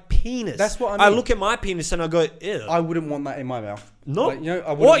don't like penis. That's what I mean. I look at my penis and I go, ew. I wouldn't want that in my mouth. No.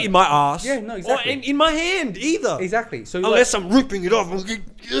 Like, or in my ass. Yeah, no, exactly. Or in my hand either. Exactly. So unless I'm ripping it off.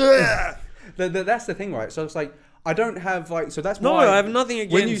 Yeah. That's the thing, right? So it's like, I don't have like, so that's why. No, I have nothing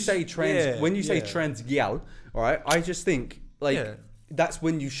against. When you say trans gal, all right, I just think like that's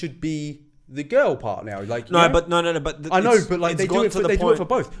when you should be the girl part now. Like no, but I know, but like they do it for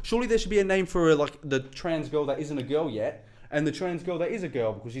both. Surely there should be a name for like the trans girl that isn't a girl yet, and the trans girl that is a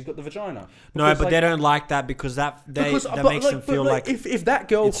girl because she's got the vagina. No, but they don't like that because that makes them feel like if that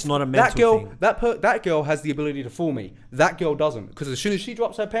girl, it's not a mental thing. That girl has the ability to fool me. That girl doesn't, because as soon as she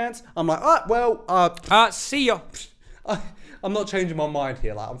drops her pants, I'm like, see ya. I'm not changing my mind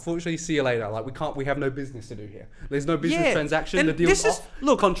here. Like, unfortunately, see you later. Like, we have no business to do here. There's no business transaction. And the deal's off.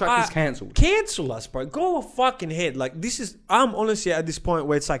 Look, contract is cancelled. Cancel us, bro. Go fucking head. Like, I'm honestly at this point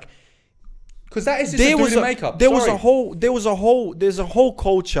where it's like, because that is just a dude in makeup. There's a whole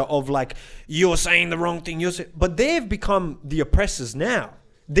culture of like, you're saying the wrong thing. But they've become the oppressors now.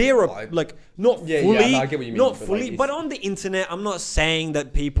 They're like not fully, I get what you mean, not fully, but on the internet, I'm not saying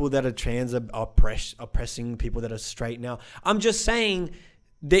that people that are trans are oppressing people that are straight now. I'm just saying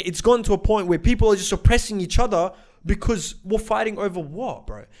that it's gone to a point where people are just oppressing each other because we're fighting over what,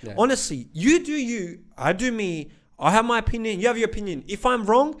 bro? Yeah. Honestly, you do you, I do me. I have my opinion. You have your opinion. If I'm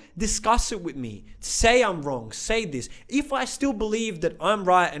wrong, discuss it with me. Say I'm wrong. Say this. If I still believe that I'm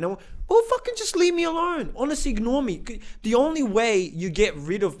right and well, fucking just leave me alone. Honestly, ignore me. The only way you get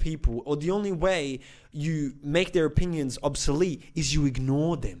rid of people or the only way you make their opinions obsolete is you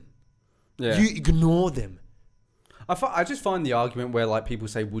ignore them. Yeah. You ignore them. I just find the argument where like people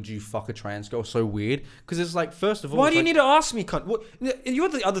say, "Would you fuck a trans girl?" so weird because it's like, first of all, why do you need to ask me, cunt? What? You know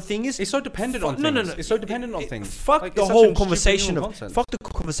the other thing is, it's so dependent on things. No. It's so dependent on things. Fuck like, the whole conversation of fuck the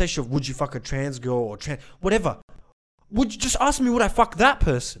conversation of would you fuck a trans girl or trans whatever. would you just ask me, would I fuck that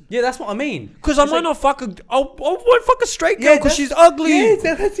person? Yeah, that's what I mean. Because I might not fuck a... I won't fuck a straight girl because she's ugly.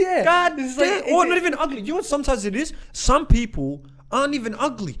 Yeah. God, it's like, or not even ugly. You know what sometimes it is? Some people aren't even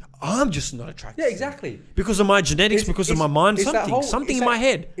ugly. I'm just not attracted. Yeah, exactly. Because of my genetics, because of my mind, something in my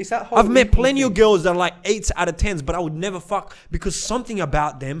head. It's that whole I've met plenty of girls that are like 8s out of 10s, but I would never fuck because something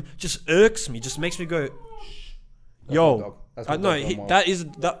about them just irks me, just makes me go, yo.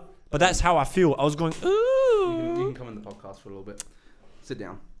 But that's how I feel. I was going, ooh. You can come in the podcast for a little bit. Sit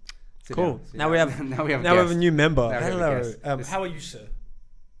down. Cool. Now we have a new member. Hello. How are you, sir?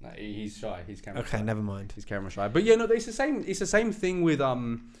 No, he's shy. He's camera shy. shy. Never mind. He's camera shy. But yeah, no, it's the same. It's the same thing with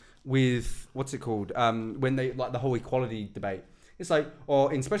what's it called? When they like the whole equality debate. It's like,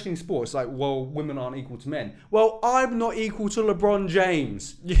 or especially in sports, like, well, women aren't equal to men. Well, I'm not equal to LeBron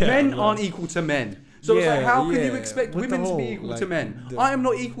James. Men aren't equal to men. So it's like, how can you expect women to be equal to men? I am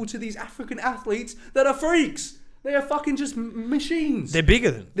not equal to these African athletes that are freaks. They are fucking just machines. They're bigger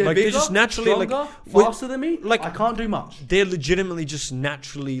than. They're bigger, just naturally stronger, faster than me. Like, I can't do much. They're legitimately just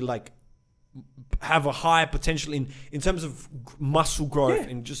naturally like have a higher potential in terms of muscle growth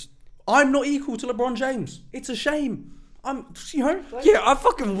and just. I'm not equal to LeBron James. It's a shame. I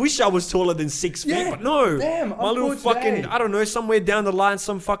fucking wish I was taller than 6 feet, but no. Damn, my little fucking, I don't know, somewhere down the line,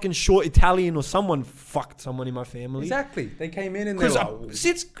 some fucking short Italian or someone fucked someone in my family. Exactly. They came in and they were like...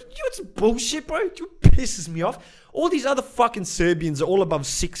 It's bullshit, bro. It pisses me off. All these other fucking Serbians are all above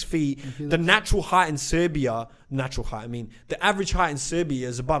 6 feet. The natural height in Serbia, the average height in Serbia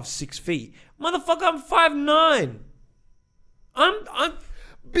is above 6 feet. Motherfucker, I'm 5'9".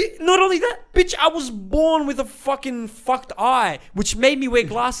 Not only that, bitch, I was born with a fucking fucked eye, which made me wear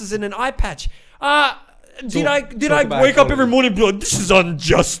glasses and an eye patch. Did I wake up every morning and be like, this is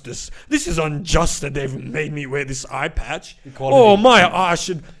injustice. This is unjust that they've made me wear this eye patch. Equality. Oh, my eye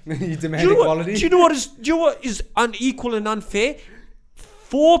should... You demand equality? Do you know what is unequal and unfair?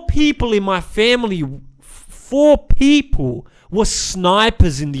 4 people in my family, 4 people were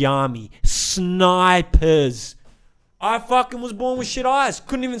snipers in the army. Snipers. I fucking was born with shit eyes.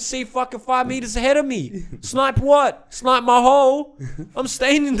 Couldn't even see fucking 5 meters ahead of me. Snipe what? Snipe my hole? I'm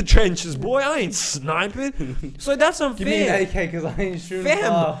staying in the trenches, boy. I ain't sniping. So that's unfair. Give me an AK because I ain't shooting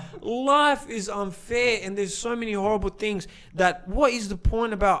far. Life is unfair and there's so many horrible things that what is the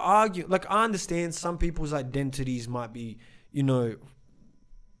point about arguing? Like, I understand some people's identities might be,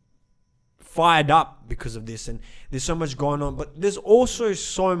 fired up because of this and there's so much going on. But there's also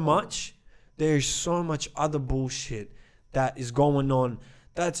so much... There's so much other bullshit that is going on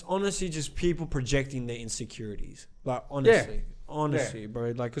that's honestly just people projecting their insecurities. Like, honestly,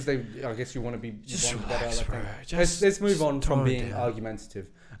 bro. Like, because I guess you want to be just relax, better. Let's move on from being argumentative.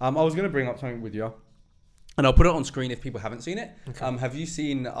 I was going to bring up something with you, and I'll put it on screen if people haven't seen it. Okay. Have you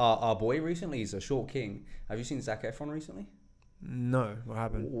seen our boy recently? He's a short king. Have you seen Zac Efron recently? No. What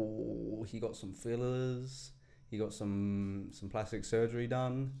happened? Oh, he got some fillers. He got some plastic surgery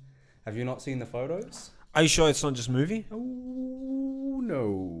done. Have you not seen the photos? Are you sure it's not just a movie? Oh,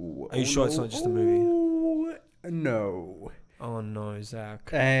 no. Are you sure it's not just a movie? No. Oh, no, Zach.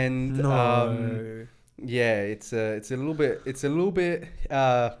 And, yeah, it's a little bit,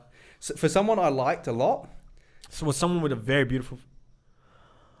 for someone I liked a lot. So, someone with a very beautiful...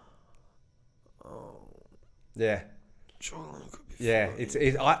 Yeah. Yeah,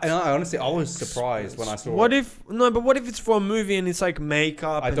 I honestly, I was surprised when I saw what if it's for a movie and it's like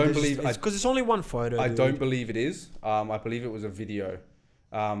makeup? I don't believe because it's only one photo. I don't believe it is. I believe it was a video.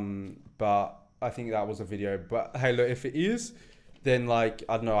 But I think that was a video. But hey, look, if it is, then like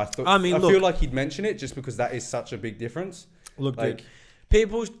I don't know. I feel like he'd mention it just because that is such a big difference. Look, dude,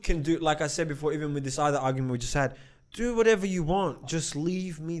 people can do, like I said before, even with this other argument we just had. Do whatever you want. Just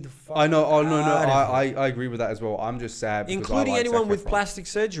leave me the fuck. I know. Oh no. I agree with that as well. I'm just sad. Including anyone with plastic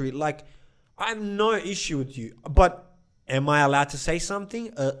surgery. Like, I have no issue with you. But am I allowed to say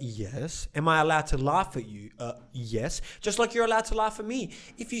something? Yes. Am I allowed to laugh at you? Yes. Just like you're allowed to laugh at me.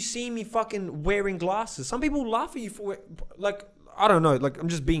 If you see me fucking wearing glasses, some people laugh at you for like, I don't know. Like, I'm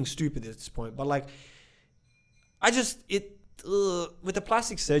just being stupid at this point. But like, with the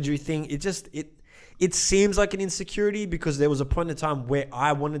plastic surgery thing, it seems like an insecurity because there was a point in time where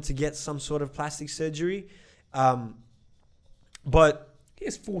I wanted to get some sort of plastic surgery. But he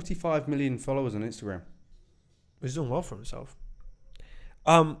has 45 million followers on Instagram. He's doing well for himself.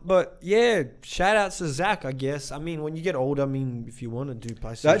 But yeah, shout out to Zach, I guess. I mean, when you get older, if you want to do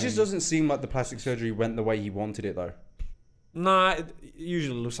plastic surgery. That just doesn't seem like the plastic surgery went the way he wanted it though. Nah, it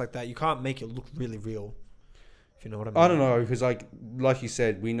usually looks like that. You can't make it look really real. If you know what I mean. I don't know, because like you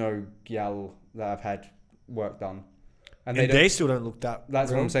said, we know gyal that have had work done, and they still don't look that.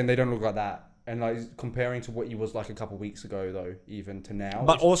 That's real. What I'm saying. They don't look like that. And like comparing to what he was like a couple of weeks ago, though, even to now.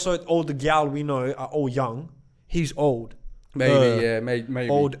 But also, all the gal we know are all young. He's old. Maybe, maybe.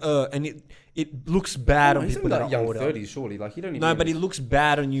 Old, and it looks bad on people that are young older. 30s, surely. Like, you don't even... No, but it looks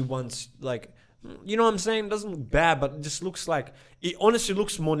bad on you once, like... You know what I'm saying? It doesn't look bad, but it just looks like... It honestly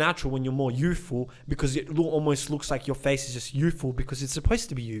looks more natural when you're more youthful, because it almost looks like your face is just youthful because it's supposed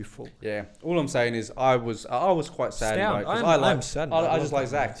to be youthful. Yeah. All I'm saying is I was quite sad. I'm sad. I just like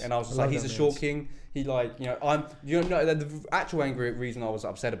Zach. And I was just like, he's a short king. He like, the actual angry reason I was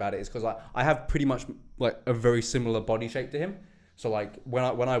upset about it is because I have pretty much like a very similar body shape to him. So like when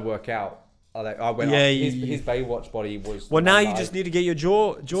I work out, his Baywatch body was... Well, now you just need to get your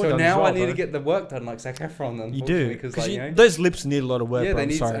jaw done. So now I need to get the work done like Zac Efron. You do, because those lips need a lot of work. Yeah, I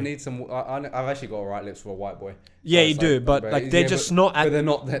need some. I've actually got alright lips for a white boy. Yeah, you do, but like they're just not. But they're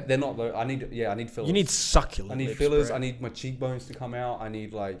not. They're not. I need fillers. You need succulent. I need fillers. I need my cheekbones to come out. I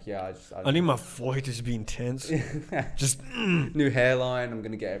need like I need my forehead to be intense. Just new hairline. I'm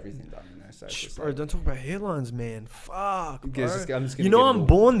gonna get everything done. Bro, don't talk about hairlines, man. Fuck, bro. I'm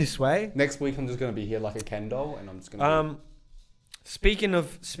born this way. Next week, I'm just gonna be here like a Ken doll, and I'm just gonna. Speaking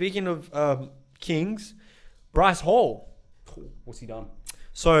of kings, Bryce Hall. What's he done?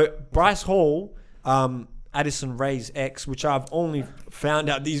 So Bryce Hall, Addison Rae's ex, which I've only found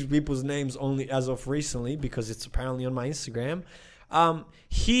out these people's names only as of recently because it's apparently on my Instagram.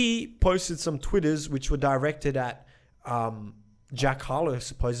 He posted some Twitters which were directed at Jack Harlow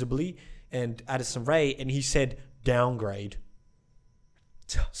supposedly and Addison Rae, and he said downgrade.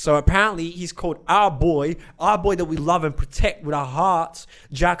 So apparently he's called our boy that we love and protect with our hearts,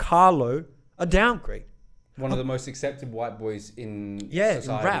 Jack Harlow, a downgrade. One of the most accepted white boys in society.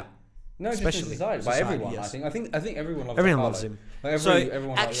 In rap. No, especially society, by everyone. Yes. I think everyone loves everyone loves him.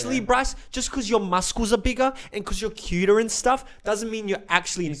 Everyone actually, Bryce, just because your muscles are bigger and because you're cuter and stuff doesn't mean you're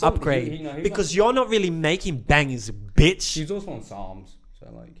actually an upgrade. Because you're not really making bangers, bitch. He's also on Psalms. So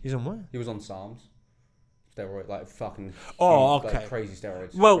like, he's on what? He was on Psalms. Steroid, like fucking. Oh, okay. Like crazy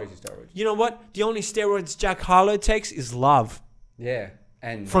steroids. Well, crazy steroids. You know what? The only steroids Jack Harlow takes is love. Yeah,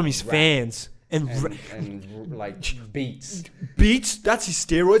 and from his fans. And like beats. Beats? That's his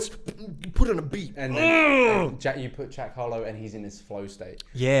steroids. Put on a beat. And then you put Jack Harlow and he's in his flow state.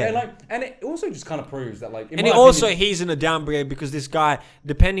 Yeah. And it also just kind of proves that like... he's in a downgrade because this guy,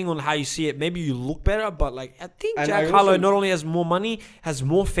 depending on how you see it, maybe you look better, but like I think Jack Harlow not only has more money, has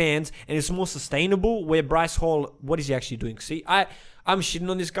more fans, and it's more sustainable, where Bryce Hall, what is he actually doing? See, I'm shitting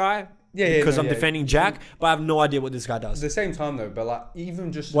on this guy. Because I'm defending Jack, but I have no idea what this guy does. At the same time, though, but like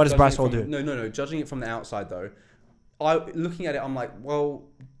even just what does Bryce Hall do? No. Judging it from the outside, though, looking at it, I'm like, well,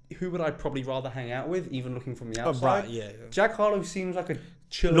 who would I probably rather hang out with? Even looking from the outside, Jack Harlow seems like a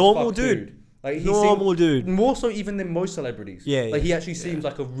chill, normal dude. Like normal dude, more so even than most celebrities. Like he actually seems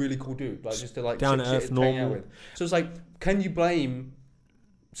like a really cool dude. Like just to like down to earth, normal. Hang out with. So it's like, can you blame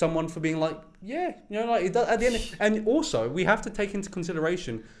someone for being like, at the end, and also we have to take into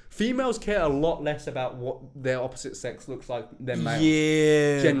consideration females care a lot less about what their opposite sex looks like than males.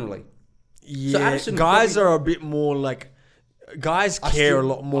 Yeah, generally. Yeah, so guys are a bit more like. Guys care a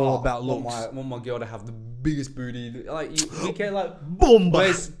lot more about looks. I want my girl to have the biggest booty. Like we care like boom.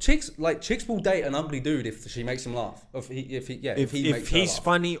 Whereas chicks will date an ugly dude if she makes him laugh. If he's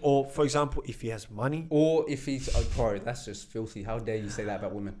funny, or for example, if he has money, or if he's bro, that's just filthy. How dare you say that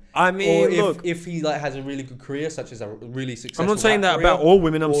about women? I mean, or if he like has a really good career, such as a really successful. I'm not saying that about all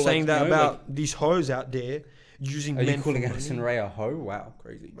women. I'm saying that about these hoes out there. Using Are you calling Addison Rae a hoe? Wow,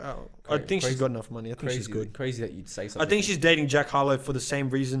 crazy. Wow. I think she's got enough money. I think she's good. Crazy that you'd say something. I think she's dating Jack Harlow for the same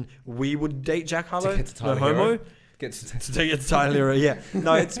reason we would date Jack Harlow. To get to Tyler homo. Get to get to Tyler Hero, yeah.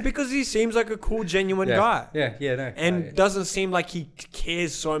 No, it's because he seems like a cool, genuine guy. No. And doesn't seem like he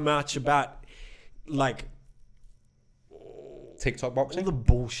cares so much about, like... TikTok boxing? All the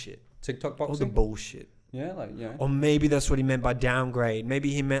bullshit. TikTok boxing? All the bullshit. Yeah, like, Or maybe that's what he meant by downgrade. Maybe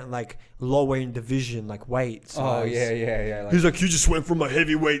he meant like lower in division, like weight size. Oh, yeah. He's like, you just went from a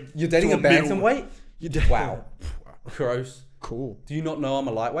heavyweight. You're dating a bantamweight? Wow. Gross. Cool. Do you not know I'm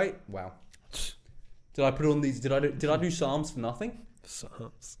a lightweight? Wow. Did I put on these? Did I do Psalms for nothing?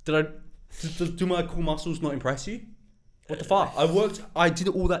 Psalms. Do my cool muscles not impress you? What the fuck? I did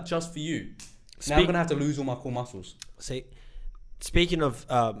all that just for you. Now I'm gonna have to lose all my cool muscles. See, speaking of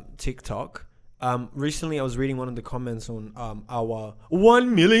TikTok. Recently I was reading one of the comments on our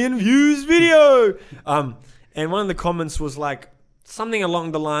 1 million views video. And one of the comments was like something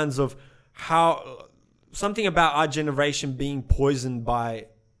along the lines of something about our generation being poisoned by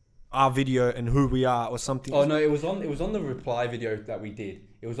our video and who we are or something. Oh no, it was on the reply video that we did.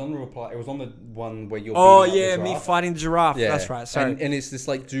 It was on the reply. It was on the one where you're. Oh yeah, me fighting the giraffe. Yeah. That's right. Sorry. And it's this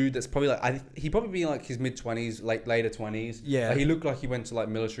like dude that's probably like he probably be like his mid-20s, like later 20s. Yeah. Like, he looked like he went to like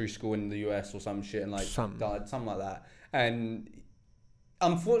military school in the US or some shit and like died, something like that. And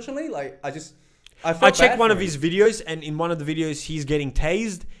unfortunately, like I checked one of his videos, and in one of the videos he's getting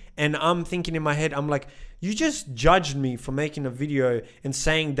tased, and I'm thinking in my head, I'm like, you just judged me for making a video and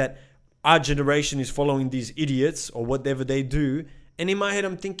saying that our generation is following these idiots or whatever they do. And in my head,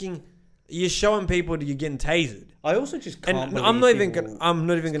 I'm thinking, you're showing people that you're getting tasered. I also just can't. And I'm not even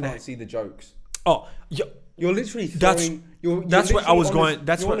gonna see the jokes. Oh, you're literally throwing. That's where I was going.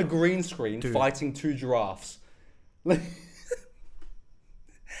 That's on a green screen fighting 2 giraffes.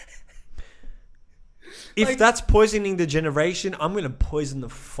 If that's poisoning the generation, I'm going to poison the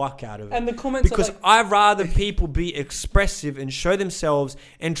fuck out of it. And the comments because are like, I'd rather people be expressive and show themselves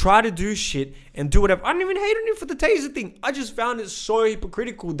and try to do shit and do whatever. I don't even hate on him for the taser thing. I just found it so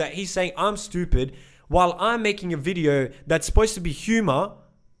hypocritical that he's saying I'm stupid while I'm making a video that's supposed to be humor.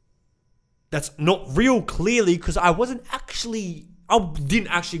 That's not real, clearly, because I didn't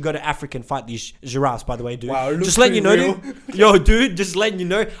actually go to Africa and fight these giraffes, by the way, dude. Wow, just letting you know, dude. Yo, dude, just letting you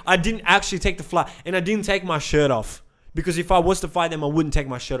know, I didn't actually take the flight, and I didn't take my shirt off. Because if I was to fight them, I wouldn't take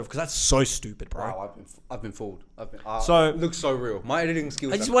my shirt off, because that's so stupid, bro. Wow, I've been fooled. It looks so real. My editing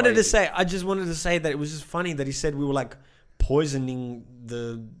skills I just wanted to say that it was just funny that he said we were like poisoning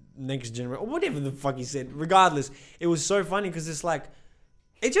the next generation, or whatever the fuck he said. Regardless, it was so funny because it's like,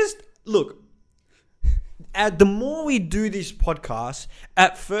 look, the more we do this podcast,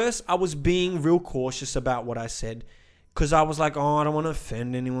 at first I was being real cautious about what I said because I was like, oh, I don't want to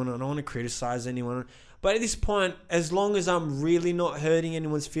offend anyone. I don't want to criticize anyone. But at this point, as long as I'm really not hurting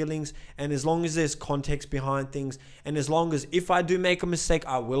anyone's feelings, and as long as there's context behind things, and as long as if I do make a mistake,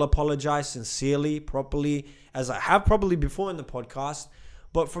 I will apologize sincerely, properly, as I have probably before in the podcast.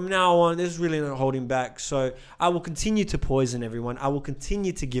 But from now on, there's really no holding back. So I will continue to poison everyone. I will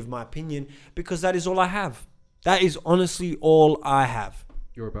continue to give my opinion because that is all I have. That is honestly all I have.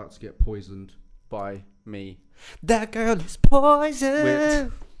 You're about to get poisoned by me. That girl is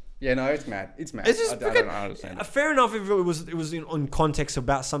poison. Yeah, no, it's mad. It's mad. It's just I don't understand. Fair enough if it was in context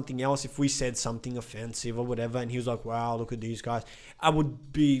about something else. If we said something offensive or whatever, and he was like, "Wow, look at these guys," I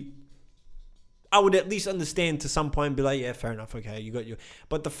would at least understand to some point and be like, yeah, fair enough. Okay, you got your...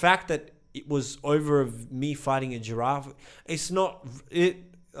 But the fact that it was over me fighting a giraffe, it's not... I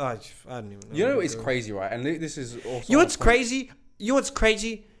don't even know. You know, it's crazy, right? And this is also... You know what's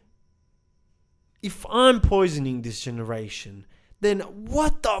crazy? If I'm poisoning this generation, then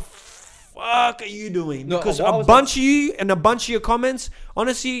what the fuck are you doing? Because a bunch of you and a bunch of your comments,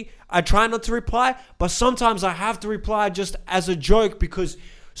 honestly, I try not to reply, but sometimes I have to reply just as a joke because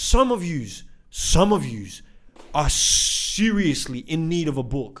some of yous are seriously in need of a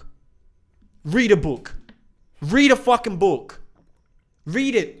book. Read a book. Read a fucking book.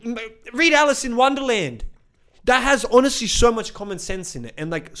 Read it. Read Alice in Wonderland. That has honestly so much common sense in it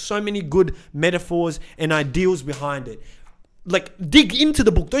and like so many good metaphors and ideals behind it. Like dig into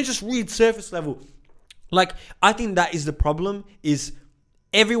the book. Don't just read surface level. Like I think that is the problem is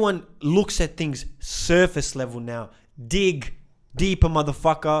everyone looks at things surface level now. Dig deeper,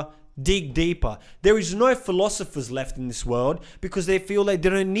 motherfucker. Dig deeper. There is no philosophers left in this world because they feel like they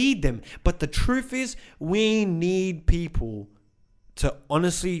don't need them. But the truth is, we need people to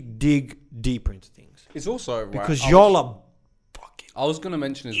honestly dig deeper into things. It's also right, because y'all are fucking. I was going to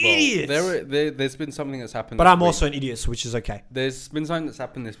mention as idiots. Well. There's been something that's happened. But I'm also an idiot, which is okay. There's been something that's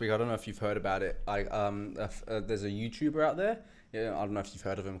happened this week. I don't know if you've heard about it. There's a YouTuber out there. Yeah, I don't know if you've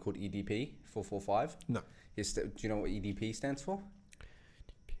heard of him called EDP445. No. Do you know what EDP stands for?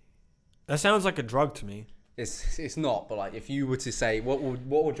 That sounds like a drug to me. It's not, but like if you were to say what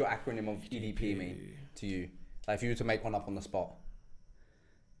would your acronym of EDP mean to you? Like if you were to make one up on the spot.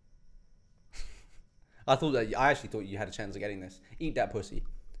 I actually thought you had a chance of getting this. Eat that pussy.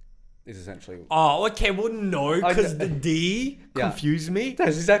 Is essentially. Oh, okay. Well, no, because the D confused me.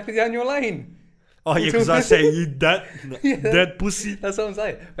 That's exactly down your lane. Oh yeah, because I say eat that pussy. That's what I'm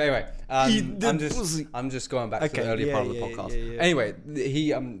saying. But anyway, I'm just going back to the earlier part of the podcast. Yeah. Anyway,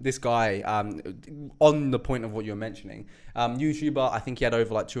 this guy, on the point of what you're mentioning, YouTuber, I think he had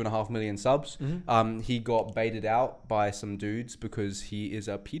over like 2.5 million subs. Mm-hmm. He got baited out by some dudes because he is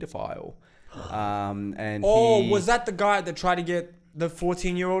a pedophile. Was that the guy that tried to get the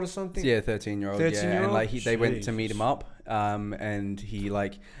 14-year-old or something? Yeah, 13-year-old. 13-year-old? And like they went to meet him up, and he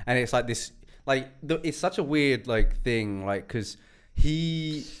and it's like this. Like it's such a weird like thing, like because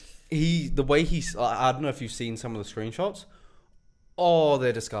the way he's I don't know if you've seen some of the screenshots. Oh,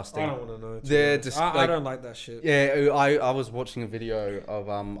 they're disgusting. I don't want to know. They're just. I don't like that shit. Yeah, I was watching a video of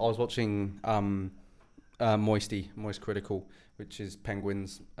Moist Critical, which is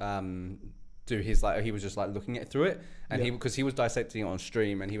Penguin's do his like he was just like looking through it, and because he was dissecting it on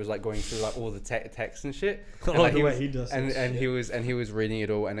stream, and he was like going through like all the text and shit. And, like, he was reading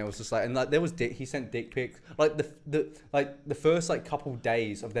it all, and it was just like, and like there was he sent dick pics like the first like couple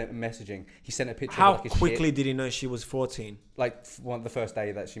days of them messaging. He sent a picture. How of, like, quickly did he know she was 14? Like the first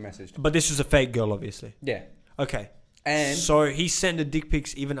day that she messaged. But this was a fake girl, obviously. Yeah. Okay. And so he sent the dick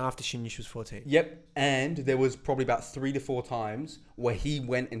pics even after she knew she was 14. Yep. And there was probably about 3 to 4 times where he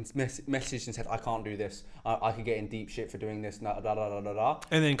went and messaged and said, "I can't do this. I could get in deep shit for doing this." Da da da da da.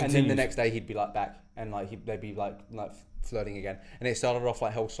 And then the next day he'd be like back, and like they'd be like flirting again. And it started off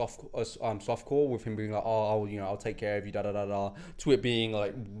like hell softcore with him being like, "Oh, I'll take care of you." Da da da da. To it being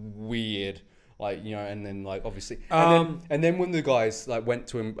like weird. Like, and then like obviously, and then when the guys like went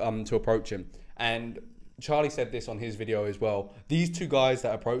to him to approach him, and Charlie said this on his video as well. These 2 guys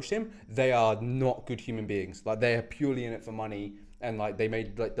that approached him, they are not good human beings. Like, they are purely in it for money, and like they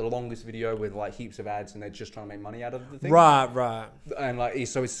made like the longest video with like heaps of ads, and they're just trying to make money out of the thing. Right. And like,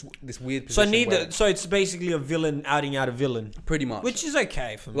 so it's this weird position. So it's basically a villain outing out a villain, pretty much, which is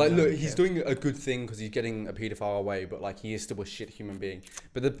okay for me. Like, look, he's doing a good thing because he's getting a paedophile away, but like he is still a shit human being.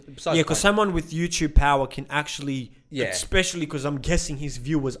 But because someone with YouTube power can actually, especially because I'm guessing his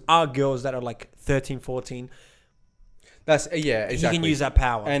viewers are girls that are like 13, 14. That's exactly. He can use that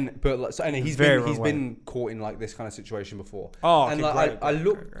power, and he's been caught in like this kind of situation before. Oh, and okay,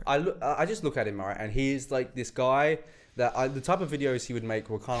 like I just look at him, right, and he's like this guy that the type of videos he would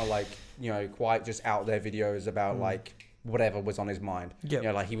make were kind of like quite just out there videos about like whatever was on his mind.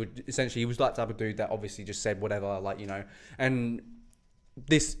 Yeah, like he was that type of dude that obviously just said whatever, like and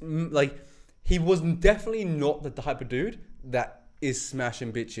this like he was definitely not the type of dude that is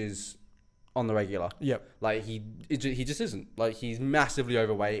smashing bitches on the regular. Yep. Like he just isn't. Like he's massively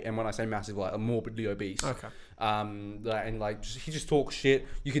overweight, and when I say massive, like morbidly obese. Okay. And like he just talks shit.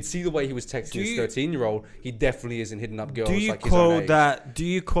 You could see the way he was texting his 13-year-old. He definitely isn't hitting up girls. Do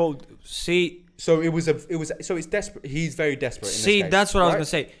you call see? So it's desperate. He's very desperate. See, that's what I was gonna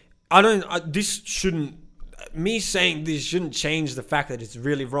say. Me saying this shouldn't change the fact that it's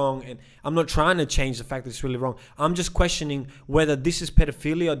really wrong, and I'm not trying to change the fact that it's really wrong. I'm just questioning whether this is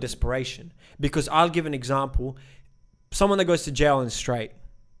pedophilia or desperation. Because I'll give an example. Someone that goes to jail and straight,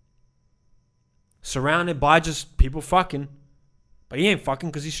 surrounded by just people fucking, but he ain't fucking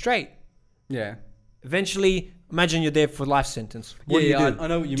because he's straight. Yeah. Eventually, imagine you're there for life sentence. What do you do? I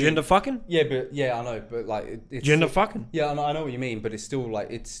know what you mean. Do you end up fucking? Yeah, I know, but like, it's... Do you end up fucking? Yeah, I know what you mean, but it's still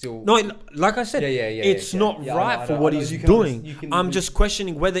like, No, like I said, it's not right for what he's doing. I'm just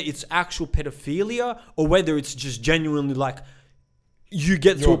questioning whether it's actual pedophilia or whether it's just genuinely like, you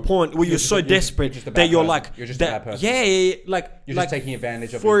get to a point where you're so desperate that you're like... You're just a bad person. Yeah, like... You're just taking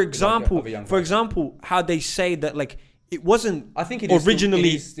advantage of... For example, how they say that like, it wasn't. I think it is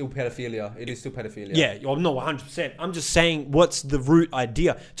still pedophilia. It is still pedophilia. Yeah, no, 100%. I'm just saying, what's the root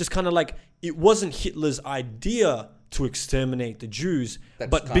idea? Just kind of like, it wasn't Hitler's idea to exterminate the Jews,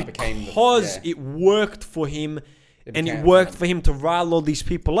 but because it worked for him, and it worked for him to rile all these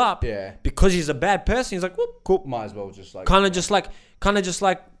people up. Yeah. Because he's a bad person, he's like, whoop, cool. Might as well just like. Kind of just like.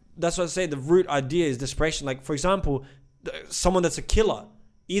 That's what I say. The root idea is desperation. Like, for example, someone that's a killer.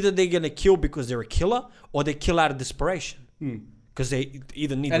 Either they're going to kill because they're a killer, or they kill out of desperation. Because they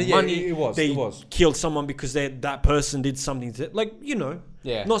either need the money, they killed someone because that person did something to, like,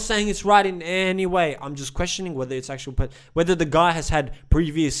 not saying it's right in any way. I'm just questioning whether it's actual, whether the guy has had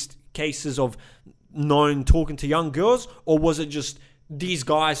previous cases of known talking to young girls, or was it just these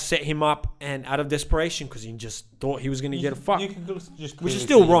guys set him up and out of desperation because he just thought he was going to get a fuck. Which is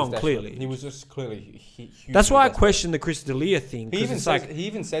still wrong, clearly. He was just clearly that's why I question the Chris D'Elia thing. He even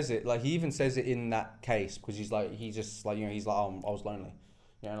says it in that case because he's like, oh, I was lonely.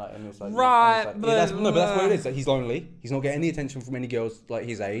 And it's like, right, but that's what it is. Like, he's lonely. He's not getting any attention from any girls like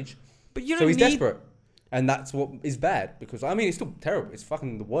his age. But he's desperate. And that's what is bad because, I mean, it's still terrible. It's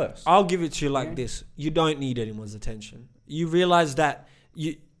fucking the worst. I'll give it to you like this. You don't need anyone's attention. You realize that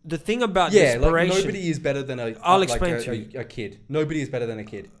the thing about desperation... like nobody is better than a kid. Nobody is better than a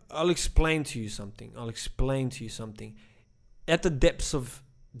kid. I'll explain to you something. At the depths of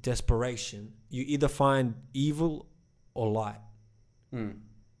desperation, you either find evil or light.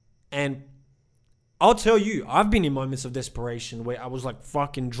 And I'll tell you, I've been in moments of desperation where I was like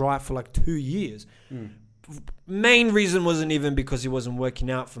fucking dry for like 2 years. Main reason wasn't even because it wasn't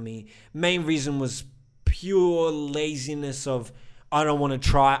working out for me. Main reason was pure laziness of, I don't want to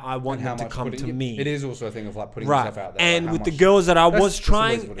try. I want them to come to me. It is also a thing of like putting yourself out there. And like with the girls that I was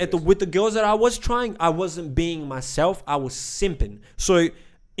trying, with the girls that I was trying, I wasn't being myself. I was simping. So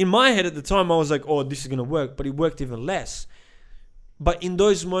in my head at the time, I was like, oh, this is going to work. But it worked even less. But in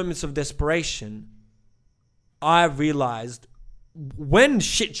those moments of desperation, I realized when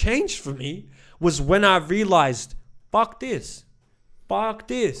shit changed for me was when I realized, fuck this.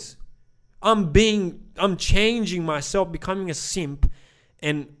 I'm changing myself, becoming a simp,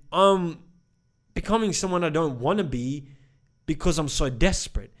 and I'm becoming someone I don't want to be because I'm so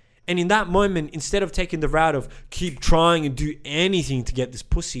desperate. And in that moment, instead of taking the route of keep trying and do anything to get this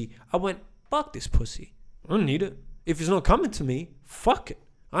pussy, I went, fuck this pussy. I don't need it. If it's not coming to me, fuck it.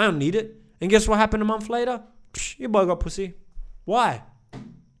 I don't need it. And guess what happened a month later? Your boy got pussy. Why?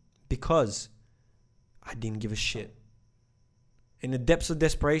 Because I didn't give a shit. In the depths of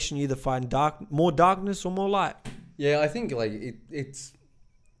desperation, you either find more darkness or more light. Yeah, I think like it's.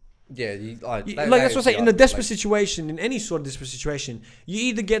 Yeah, that's what I'm saying. In a desperate situation, in any sort of desperate situation, you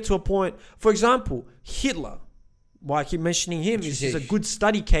either get to a point. For example, Hitler. Why I keep mentioning him is a good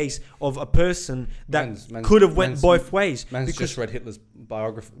study case of a person that could have went both ways. Man's just read Hitler's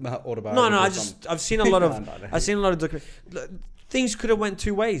autobiography. No, I've seen a lot of documentaries. Things could have went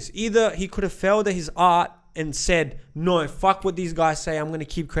two ways. Either he could have failed at his art and said, no, fuck what these guys say, I'm going to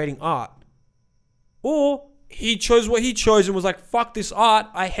keep creating art. Or he chose what he chose and was like, fuck this art,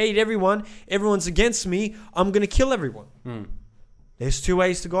 I hate everyone, everyone's against me, I'm going to kill everyone. There's two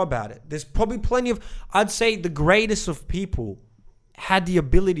ways to go about it. There's probably plenty of, I'd say the greatest of people had the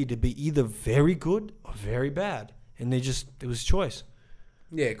ability to be either very good or very bad. And it was choice.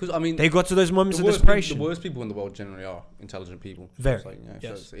 Yeah, because I mean, they got to those moments of desperation. The worst people in the world generally are intelligent people. Very, so it's like,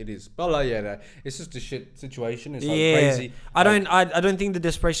 yes. So it is. But like, it's just a shit situation. It's like crazy. I don't think the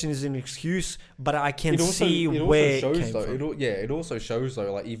desperation is an excuse, but I can see where it came from. It also shows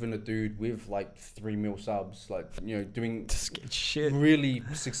though, like even a dude with like 3 mil subs, like doing shit, really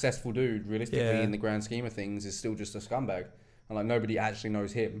successful dude, realistically in the grand scheme of things, is still just a scumbag. And like nobody actually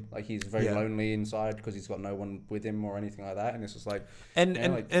knows him. Like he's very lonely inside because he's got no one with him or anything like that. And it's just like,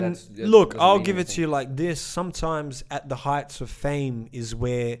 look, I'll give it to you like this. Sometimes at the heights of fame is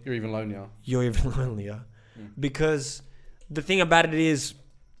where you're even lonelier. Because the thing about it is,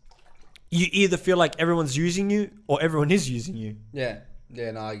 you either feel like everyone's using you or everyone is using you. Yeah.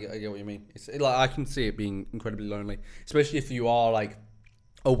 Yeah. No, I get what you mean. It's like I can see it being incredibly lonely, especially if you are like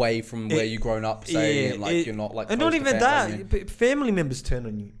away from where you've grown up, say, and like you're not like. And not even that, family members turn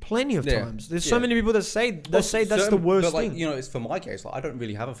on you plenty of times. There's so many people that say that's the worst thing. Like, it's for my case. Like I don't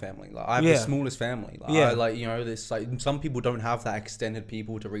really have a family. Like I have the smallest family. Like there's like some people don't have that extended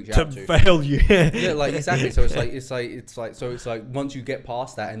people to reach out to. Fail you. Yeah, like exactly. So it's like once you get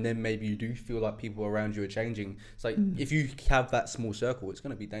past that, and then maybe you do feel like people around you are changing. It's like if you have that small circle, it's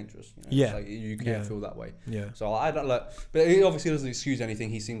going to be dangerous. It's like you can't feel that way. Yeah. So I don't like, but it obviously doesn't excuse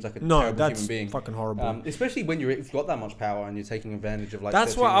anything. He seems like a terrible human being. Fucking horrible. Especially when you've got that much power and you're taking advantage of like.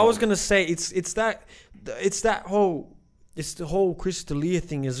 That's what I was gonna say. It's the whole Chris D'Elia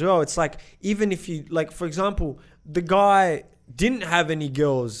thing as well. It's like even if you like, for example, the guy didn't have any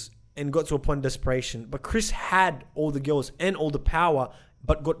girls and got to a point of desperation, but Chris had all the girls and all the power,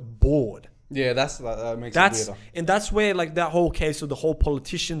 but got bored. Yeah, that makes it weirder. And that's where like that whole case of the whole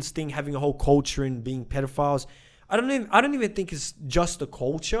politicians thing, having a whole culture and being pedophiles. I don't even think it's just a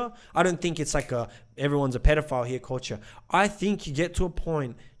culture. I don't think it's like everyone's a pedophile here culture. I think you get to a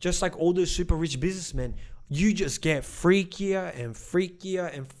point, just like all those super rich businessmen, you just get freakier and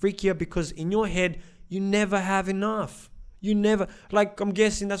freakier and freakier because in your head, you never have enough. You never, like I'm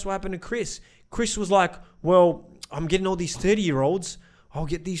guessing that's what happened to Chris. Chris was like, well, I'm getting all these 30-year-olds. I'll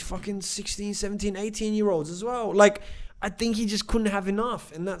get these fucking 16, 17, 18-year-olds as well. Like, I think he just couldn't have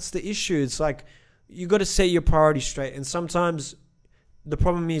enough. And that's the issue. It's like, you got to set your priorities straight. And sometimes the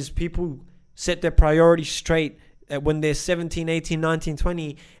problem is people set their priorities straight when they're 17, 18, 19,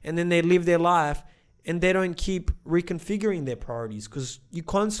 20, and then they live their life and they don't keep reconfiguring their priorities because you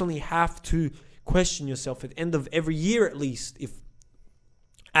constantly have to question yourself at the end of every year at least, if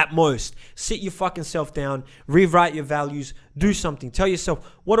at most. Sit your fucking self down, rewrite your values, do something. Tell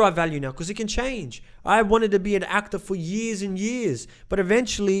yourself, what do I value now? Because it can change. I wanted to be an actor for years and years, but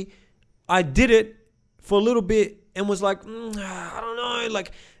eventually I did it for a little bit and was like, I don't know,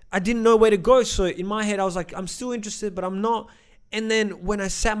 like I didn't know where to go. So in my head, I was like, I'm still interested, but I'm not. And then when I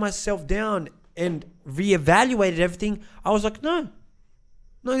sat myself down and reevaluated everything, I was like, no,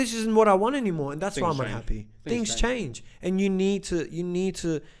 this isn't what I want anymore. And that's why I'm unhappy. Things change. And you need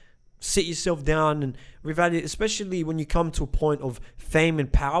to sit yourself down and reevaluate, especially when you come to a point of fame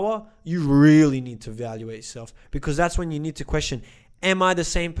and power. You really need to evaluate yourself because that's when you need to question, Am I the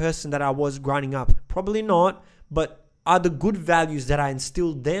same person that I was growing up? Probably not. But are the good values that I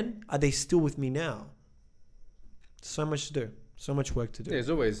instilled then, are they still with me now? So much to do. So much work to do. There's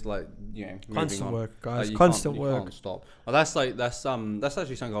always like, constant work, guys. Constant work. You can't stop. Well, that's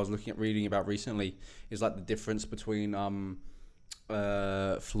actually something I was reading about recently. Is like the difference between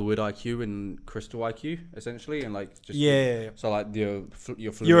fluid IQ and crystal IQ, essentially, and like just so like your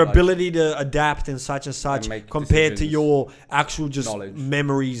fluid your ability to adapt and such compared to your actual just knowledge.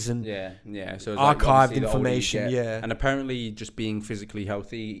 Memories and so archived information, and apparently just being physically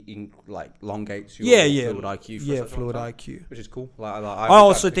healthy elongates your fluid IQ fluid IQ, which is cool. I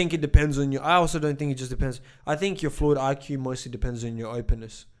also think it depends on your. I also don't think it just depends. I think your fluid IQ mostly depends on your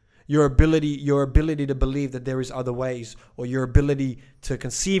openness. Your ability to believe that there is other ways, or your ability to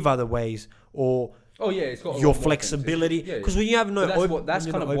conceive other ways, or it's got your flexibility. Because when you have no, that's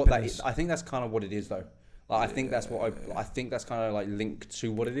kind of what that is. I think that's kind of what it is, though. Like, I think that's kind of like linked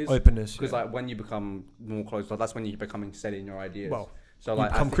to what it is. Openness. Because like when you become more closed, that's when you're becoming set in your ideas. Well, so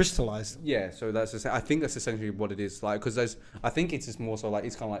like become crystallized. Yeah. So I think that's essentially what it is. Like, because I think it's just more so like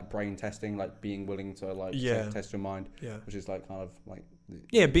it's kind of like brain testing, like being willing to like test your mind. Yeah. Which is like kind of like.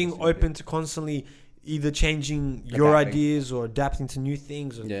 Yeah, being open to constantly either changing your ideas or adapting to new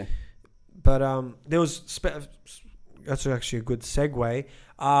things. But there was that's actually a good segue.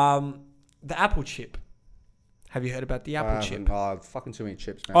 The Apple chip. Have you heard about the Apple chip? Fucking too many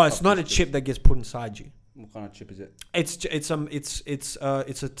chips, man. Oh, it's not a chip that gets put inside you. What kind of chip is it?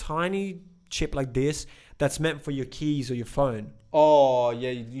 It's a tiny chip like this that's meant for your keys or your phone. Oh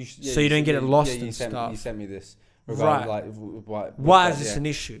yeah, so you don't get it lost and stuff. You sent me this. Right. Why is this an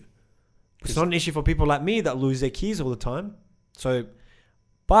issue? It's not an issue for people like me that lose their keys all the time. So,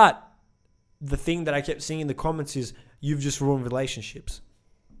 but the thing that I kept seeing in the comments is you've just ruined relationships.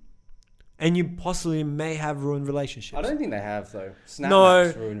 And you possibly may have ruined relationships. I don't think they have, though. Snap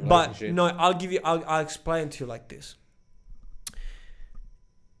ruined relationships. I'll explain to you like this.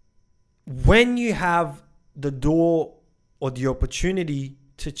 When you have the door or the opportunity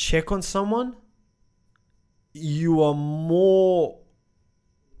to check on someone, you are more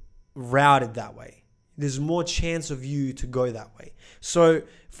routed that way. There's more chance of you to go that way. So,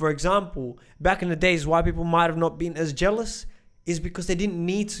 for example, back in the days, why people might have not been as jealous is because they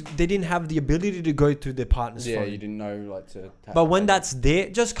didn't have the ability to go through their partner's phone. Yeah, you didn't know But when that's there,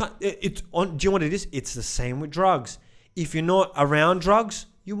 do you know what it is? It's the same with drugs. If you're not around drugs,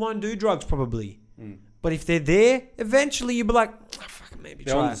 you won't do drugs probably. But if they're there, eventually you'll be like, maybe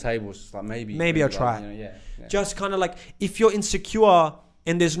try. They're on the table, it's just like maybe I'll try. Just kind of like if you're insecure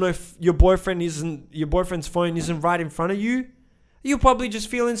and there's your boyfriend's phone isn't right in front of you, you probably just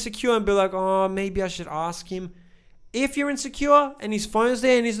feel insecure and be like, oh, maybe I should ask him. If you're insecure and his phone's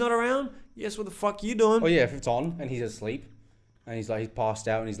there and he's not around, yes, what the fuck are you doing? Oh yeah, if it's on and he's asleep and he's passed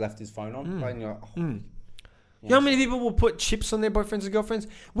out and he's left his phone on, right? And you're like, You know how many people will put chips on their boyfriends and girlfriends?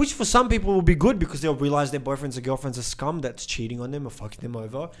 Which for some people will be good because they'll realize their boyfriends and girlfriends are scum that's cheating on them or fucking them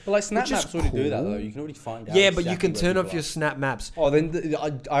over. But like Snap Maps already do that though. You can already find out. Yeah, but you can turn off your Snap Maps. Oh, then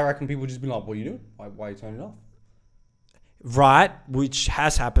I reckon people just be like, what are you doing? Why are you turning it off? Right, which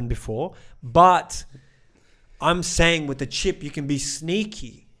has happened before. But I'm saying with the chip, you can be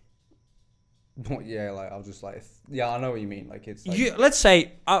sneaky. Yeah, like I'll just like, yeah, I know what you mean. Like it's like, let's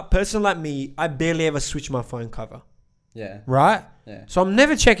say a person like me, I barely ever switch my phone cover. Yeah. Right? Yeah. So I'm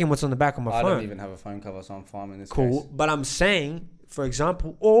never checking what's on the back of my phone. I don't even have a phone cover, so I'm fine in this case. Cool. But I'm saying, for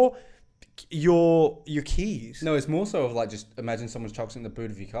example, or your keys. No, it's more so of like just imagine someone's chucks in the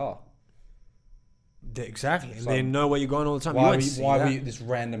boot of your car. Exactly. And they know where you're going all the time. Why are we this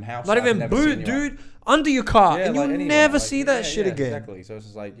random house? Not even boot, dude. Under your car. Yeah, and you'll never see that shit again. Exactly. So it's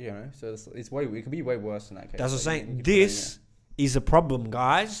just like, so it's it could be way worse in that case. That's what I'm saying. This is a problem,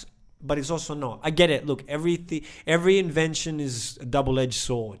 guys. But it's also not. I get it. Look, every invention is a double-edged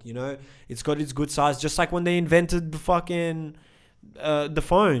sword, It's got its good sides. Just like when they invented the fucking the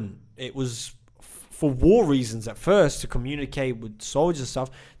phone. It was for war reasons at first, to communicate with soldiers and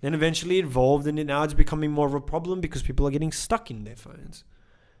stuff. Then eventually it evolved, and now it's becoming more of a problem because people are getting stuck in their phones.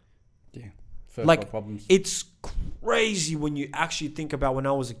 Yeah. First world problems. It's crazy when you actually think about when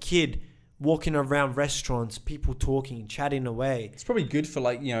I was a kid, walking around restaurants, people talking, chatting away. It's probably good for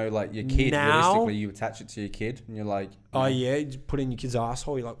like your kid. Now, realistically, you attach it to your kid, and you're like, you put it in your kid's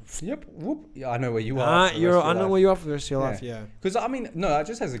asshole. You're like, yep, whoop. Yeah, I know where you are. I know where you are for the rest of your life. Yeah. Because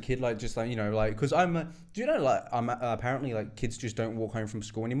just as a kid, because I'm apparently like kids just don't walk home from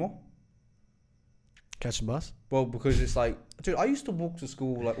school anymore. Catch the bus. Well, because it's like, dude, I used to walk to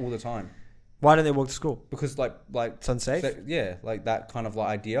school like all the time. Why don't they walk to school? Because like it's unsafe. Like that kind of like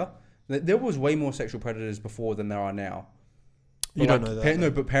idea. There was way more sexual predators before than there are now. You don't know that. No,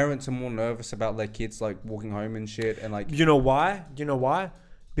 but parents are more nervous about their kids like walking home and shit, and like. You know why?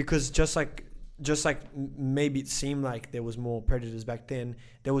 Because just like maybe it seemed like there was more predators back then,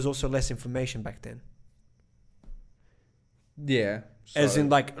 there was also less information back then. Yeah. As in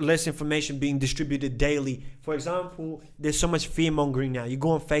like less information being distributed daily. For example, there's so much fear mongering now. You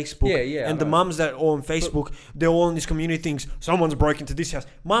go on Facebook, and the mums that are on Facebook, they're all in these community things. Someone's broken into this house.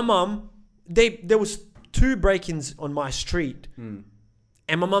 My mum, there was 2 break-ins on my street, and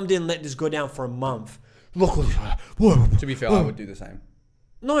my mum didn't let this go down for a month. Look, to be fair, I would do the same.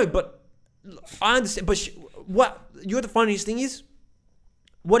 No, but I understand. But what you know the funniest thing is,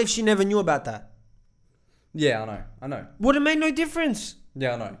 what if she never knew about that? Yeah, I know. Would have made no difference.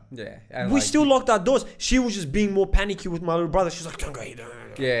 Yeah, I know. Yeah. And we still locked our doors. She was just being more panicky with my little brother. She's like, don't go here.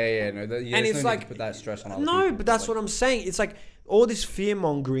 Yeah. No, and it's like, put that stress on other no, people, but that's what I'm saying. It's like all this fear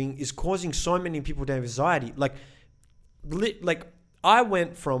mongering is causing so many people to have anxiety. Like I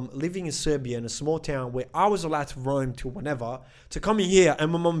went from living in Serbia in a small town where I was allowed to roam till whenever to coming here and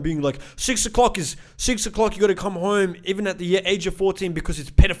my mum being like, 6 o'clock. You got to come home even at the age of 14 because it's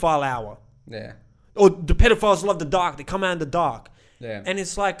pedophile hour. Yeah. Or the pedophiles love the dark. They come out in the dark. Yeah. And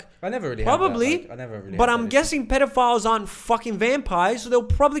it's like... I never really probably, had that. I never really but I'm guessing pedophiles aren't fucking vampires, so they'll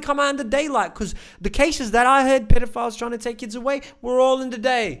probably come out in the daylight, because the cases that I heard pedophiles trying to take kids away were all in the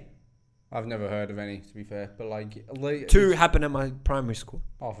day. I've never heard of any, to be fair. But like 2 happened at my primary school.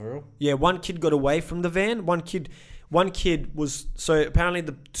 Oh, for real? Yeah, 1 kid got away from the van. One kid was... So apparently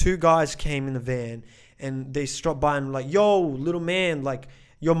the 2 guys came in the van, and they stopped by and like, yo, little man, like...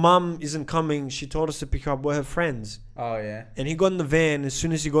 Your mum isn't coming. She told us to pick up with her friends. Oh, yeah. And he got in the van. As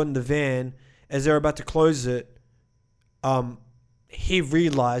soon as he got in the van, as they were about to close it, he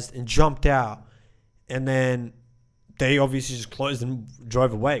realized and jumped out. And then they obviously just closed and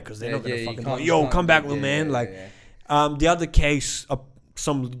drove away because they're not going to fucking like, yo, come back, little man. The other case,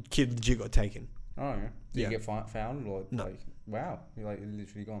 some kid legit got taken. Oh, yeah. Did you get found? Or no. Like, wow. You're like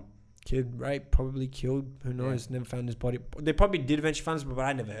literally gone. Kid raped, probably killed. Who knows? Never found his body. They probably did eventually find his body, but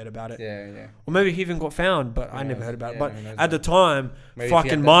I never heard about it. Yeah. Or maybe he even got found, but I never heard about it. But at the time, maybe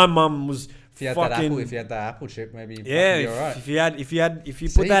fucking my mum was if you had that apple chip, maybe you'd be all right. If you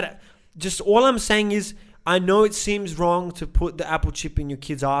put that, just all I'm saying is, I know it seems wrong to put the apple chip in your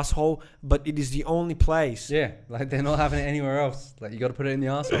kid's asshole, but it is the only place. Yeah, like they're not having it anywhere else. Like you got to put it in the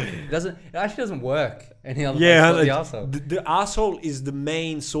asshole. It actually doesn't work any other place but the asshole. The asshole is the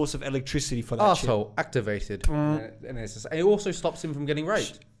main source of electricity for that asshole chip. Activated, and it also stops him from getting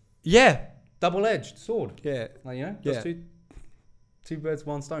raped. Yeah, double-edged sword. Yeah, like just two birds,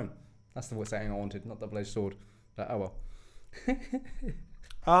 one stone. That's the saying I wanted, not double-edged sword. But oh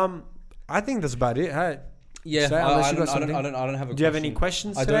well. I think that's about it. Hey. Yeah, I don't have a question. Do you have any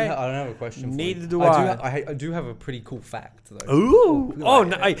questions today? I don't have a question. Neither do I. I do have a pretty cool fact though. Ooh! No!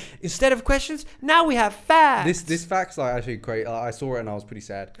 Instead of questions, now we have facts. This fact's like actually great. I saw it and I was pretty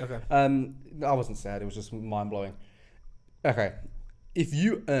sad. Okay. I wasn't sad. It was just mind blowing. Okay, if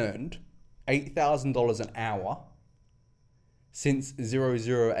you earned $8,000 an hour since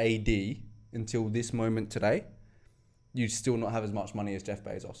 00 AD until this moment today, you'd still not have as much money as Jeff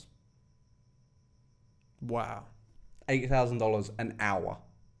Bezos. Wow. $8,000 an hour.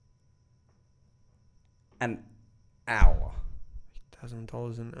 An hour.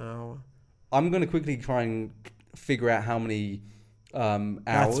 $8,000 an hour. I'm going to quickly try and figure out how many hours.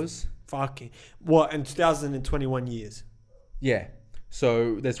 That's fucking... What, in 2021 years? Yeah.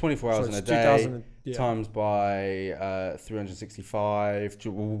 So there's 24 hours in a day. Times by 365.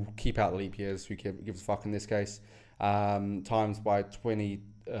 We'll keep out the leap years. We give a fuck in this case. Times by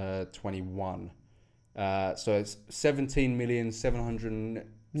 2021. So it's 17,700,000.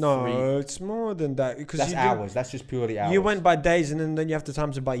 No, it's more than that. That's hours. That's just purely hours. You went by days, and then you have to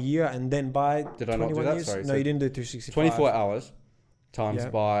times it by year, and then by. Did I not do that? Sorry. No, you didn't do 265. 24 hours times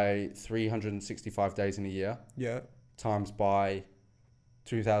by 365 days in a year. Yeah. Times by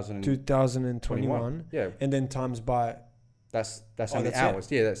 2021. Yeah. And then times by. That's how many hours.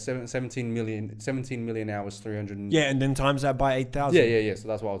 Yeah, that's 17 million hours, 300. Yeah, and then times that by 8,000. Yeah. So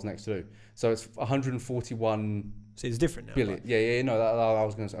that's what I was next to do. So it's 141. So it's different now. Billion. Yeah. No, I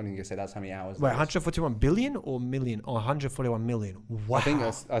was only going to say that's how many hours. Wait, 141 billion or million or 141 million? Wow. I think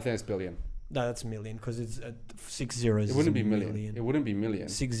it's billion. No, that's million because it's 6 zeros. It wouldn't be million. It wouldn't be million.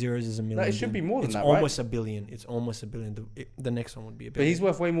 6 zeros is a million. No, it should be more than that, right? It's almost a billion. It's almost a billion. The next one would be a billion. But he's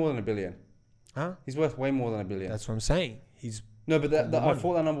worth way more than a billion. Huh? He's worth way more than a billion. That's what I'm saying. No, but I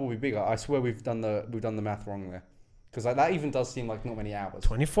thought that number would be bigger. I swear we've done the math wrong there, because that even does seem like not many hours.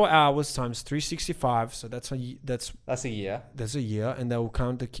 24 hours times 365, so that's a year. That's a year, and they'll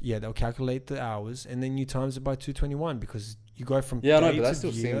calculate the hours, and then you times it by 221 because You go from I know, but that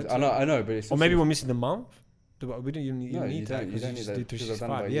still seems. I know, but it's. Or maybe we're missing the month. We don't. You need that. You don't need that.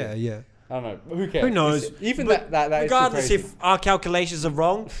 365. Yeah. I don't know. Who cares? Who knows? Even that regardless is if our calculations are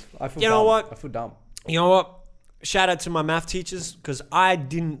wrong, I feel dumb. I feel dumb. You know what? Shout out to my math teachers because I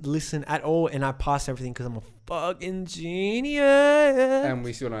didn't listen at all and I passed everything because I'm a fucking genius. And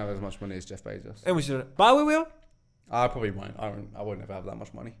we still don't have as much money as Jeff Bezos. And we still don't. But we will. I probably won't. I won't ever have that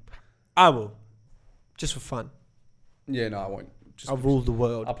much money. I will. Just for fun. Yeah, no, I won't. I'll rule the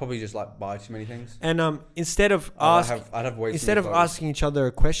world. I'll probably just like buy too many things. And instead of asking each other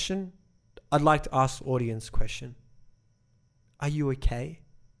a question, I'd like to ask the audience a question. Are you okay?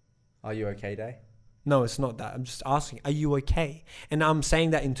 Are you okay, Day? No, it's not that. I'm just asking, are you okay? And I'm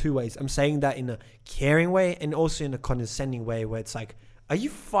saying that in two ways. I'm saying that in a caring way and also in a condescending way where it's like, are you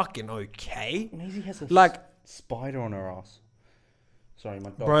fucking okay? Maisie has a spider on her ass. Sorry,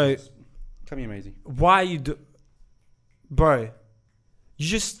 my dog. Bro. Come here, Maisie. Why you do... Bro, you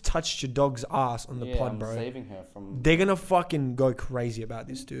just touched your dog's ass on the pod, bro. I'm saving her from... They're gonna fucking go crazy about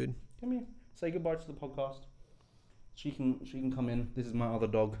this, dude. Come here. Say goodbye to the podcast. She can come in. This is my other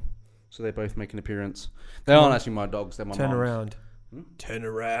dog. So they both make an appearance. They aren't actually my dogs. They're my Turn mom's. around. Turn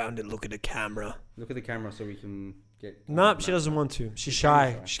around and look at the camera. Look at the camera so we can get... Nope, she doesn't want to. She's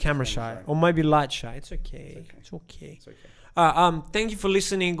shy. She's camera shy. Or maybe light shy. It's okay. It's okay. Thank you for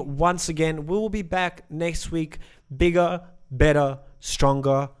listening once again. We will be back next week. Bigger, better,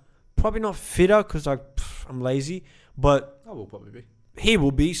 stronger. Probably not fitter because I'm lazy. But... I will probably be. He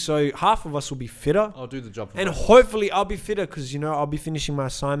will be, so half of us will be fitter. I'll do the job for and hopefully I'll be fitter because, I'll be finishing my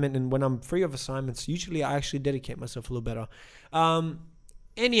assignment, and when I'm free of assignments, usually I actually dedicate myself a little better.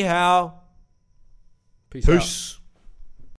 Anyhow, peace out.